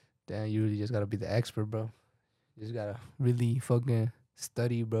 Damn, you really just gotta be the expert, bro. You just gotta really fucking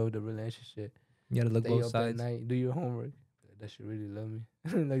study, bro, the relationship. You gotta look Stay both up sides. at night, do your homework. That should really love me.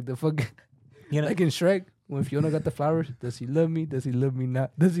 Like the fucking, You know, like in Shrek, when Fiona got the flowers, does he love me? Does he love me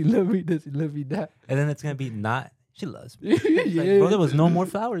not? Does he love me? Does he love me not? and then it's gonna be not. She loves me. Yeah, It's like, bro, there was no more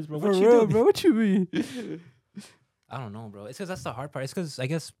flowers, bro. What For you real, doing? bro. What you mean? I don't know, bro. It's because that's the hard part. It's because I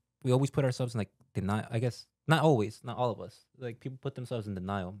guess we always put ourselves in like denial. I guess not always, not all of us. Like people put themselves in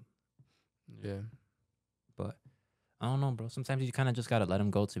denial. Yeah. But I don't know, bro. Sometimes you kind of just gotta let them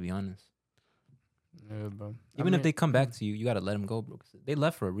go. To be honest, Yeah, bro. even if they come back to you, you gotta let them go, bro. 'Cause they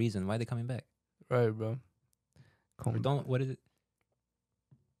left for a reason. Why are they coming back? Right, bro. Or don't. What is it?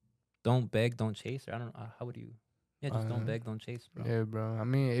 Don't beg, don't chase. Or I don't know. How would you? Yeah, just don't beg, don't chase, bro. Yeah, bro. I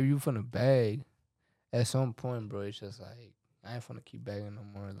mean, if you finna bag, at some point, bro, it's just like I ain't finna keep begging no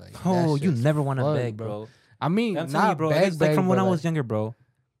more. Like, Oh, that's you just never want to fuck, beg, bro. I mean, I'm telling not you, bro. beg, It's like beg, from when I but, was younger, bro.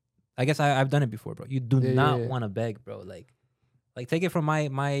 I guess I've done it before, bro. You do Yeah, not yeah. want to beg, bro. Like take it from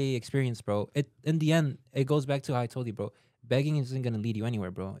my experience, bro. It in the end, it goes back to how I told you, bro. Begging isn't gonna lead you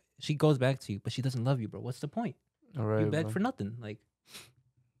anywhere, bro. She goes back to you, but she doesn't love you, bro. What's the point? All right, You beg bro. for nothing. Like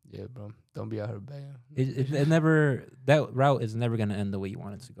Yeah, bro. Don't be out here begging. it never. That route is never gonna end the way you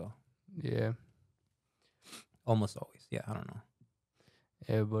want it to go. Yeah. Almost always. Yeah, I don't know.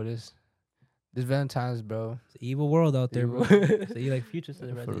 Yeah, but this Valentine's, bro. It's an evil world out there, bro. Evil. So you like Future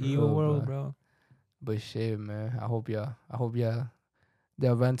said, right? For The evil real, world, bro. bro. But shit, man. I hope y'all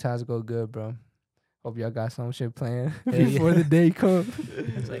their Valentine's go good, bro. Hope y'all got some shit planned Yeah, yeah. before the day comes.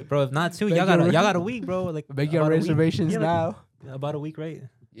 It's like, bro, if not too, Make y'all your got a week, bro. Like Make your about a week. reservations Yeah, like, now. about a week, right?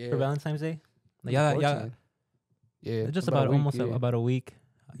 Yeah. For Valentine's Day. Like, y'all, 14. Yeah. just about a week, almost yeah. about a week.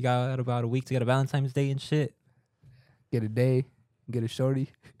 Y'all got about a week to get a Valentine's Day and shit, Get a day, get a shorty.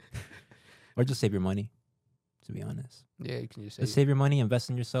 or just save your money. To be honest, Yeah, you can just say just save your money, invest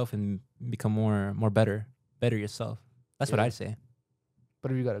in yourself, and become more better yourself. That's what Yeah. I'd say. But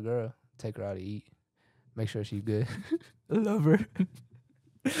if you got a girl, take her out to eat. Make sure she's good. Love her.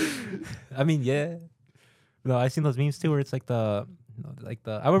 I mean, yeah. No, I've seen those memes too, where it's like I've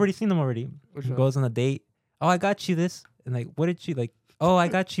already seen them already. Which She one? goes on a date. Oh, I got you this, and like, what did she like? Oh, I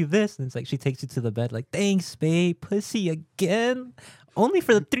got you this, and it's like she takes you to the bed, like, thanks, babe, pussy again. Only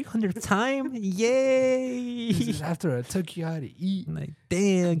for the 300th time? Yay! This is after I took you out to eat. Like,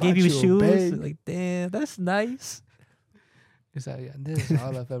 damn, Bought gave you you a shoes. bag. Like, damn, that's nice. It's like, this is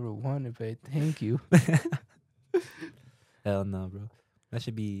all I've ever wanted, babe. Thank you. Hell no, bro. That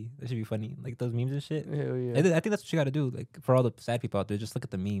should be funny. Like those memes and shit. Hell yeah. I think that's what you got to do. Like for all the sad people out there, just look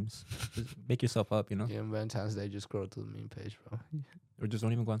at the memes. Just make yourself up, you know? Yeah, on Valentine's Day, just scroll to the meme page, bro. Or just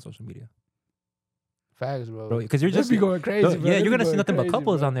don't even go on social media. Facts, bro. Bro, because you're They just be going crazy, bro, bro. yeah, They you're be gonna see going nothing but crazy,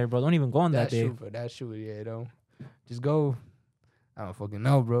 couples bro. on there, bro. Don't even go on that That's day. true, bro. That's true. Yeah, don't. Just go. I don't fucking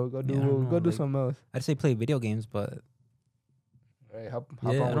know, bro. Go do Yeah, I don't know, like- something else. I'd say play video games, but Right, hop Yeah,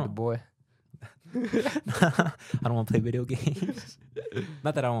 on I with the don't- boy. I don't want to play video games.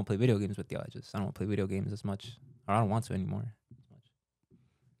 Not that I don't want to play video games with y'all. I don't want to play video games as much, or I don't want to anymore.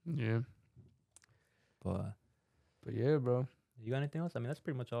 Yeah, But but yeah, bro. you got anything else? I mean, that's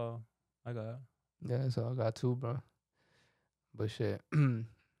pretty much all I got. Yeah, that's all I got too, bro. But shit, man,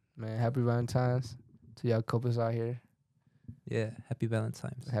 happy Valentine's to y'all couples out here. Yeah, happy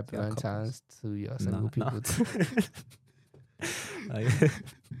Valentine's. Happy Y'all Valentine's to y'all couples. single Nah, people. Like,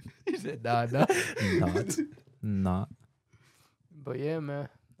 He said, nah. not. But yeah, man.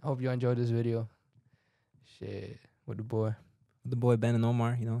 I hope you enjoyed this video. Shit, with the boy. The boy Ben and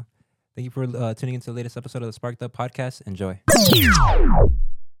Omar, you know. Thank you for tuning into the latest episode of the Sparked Up Podcast. Enjoy.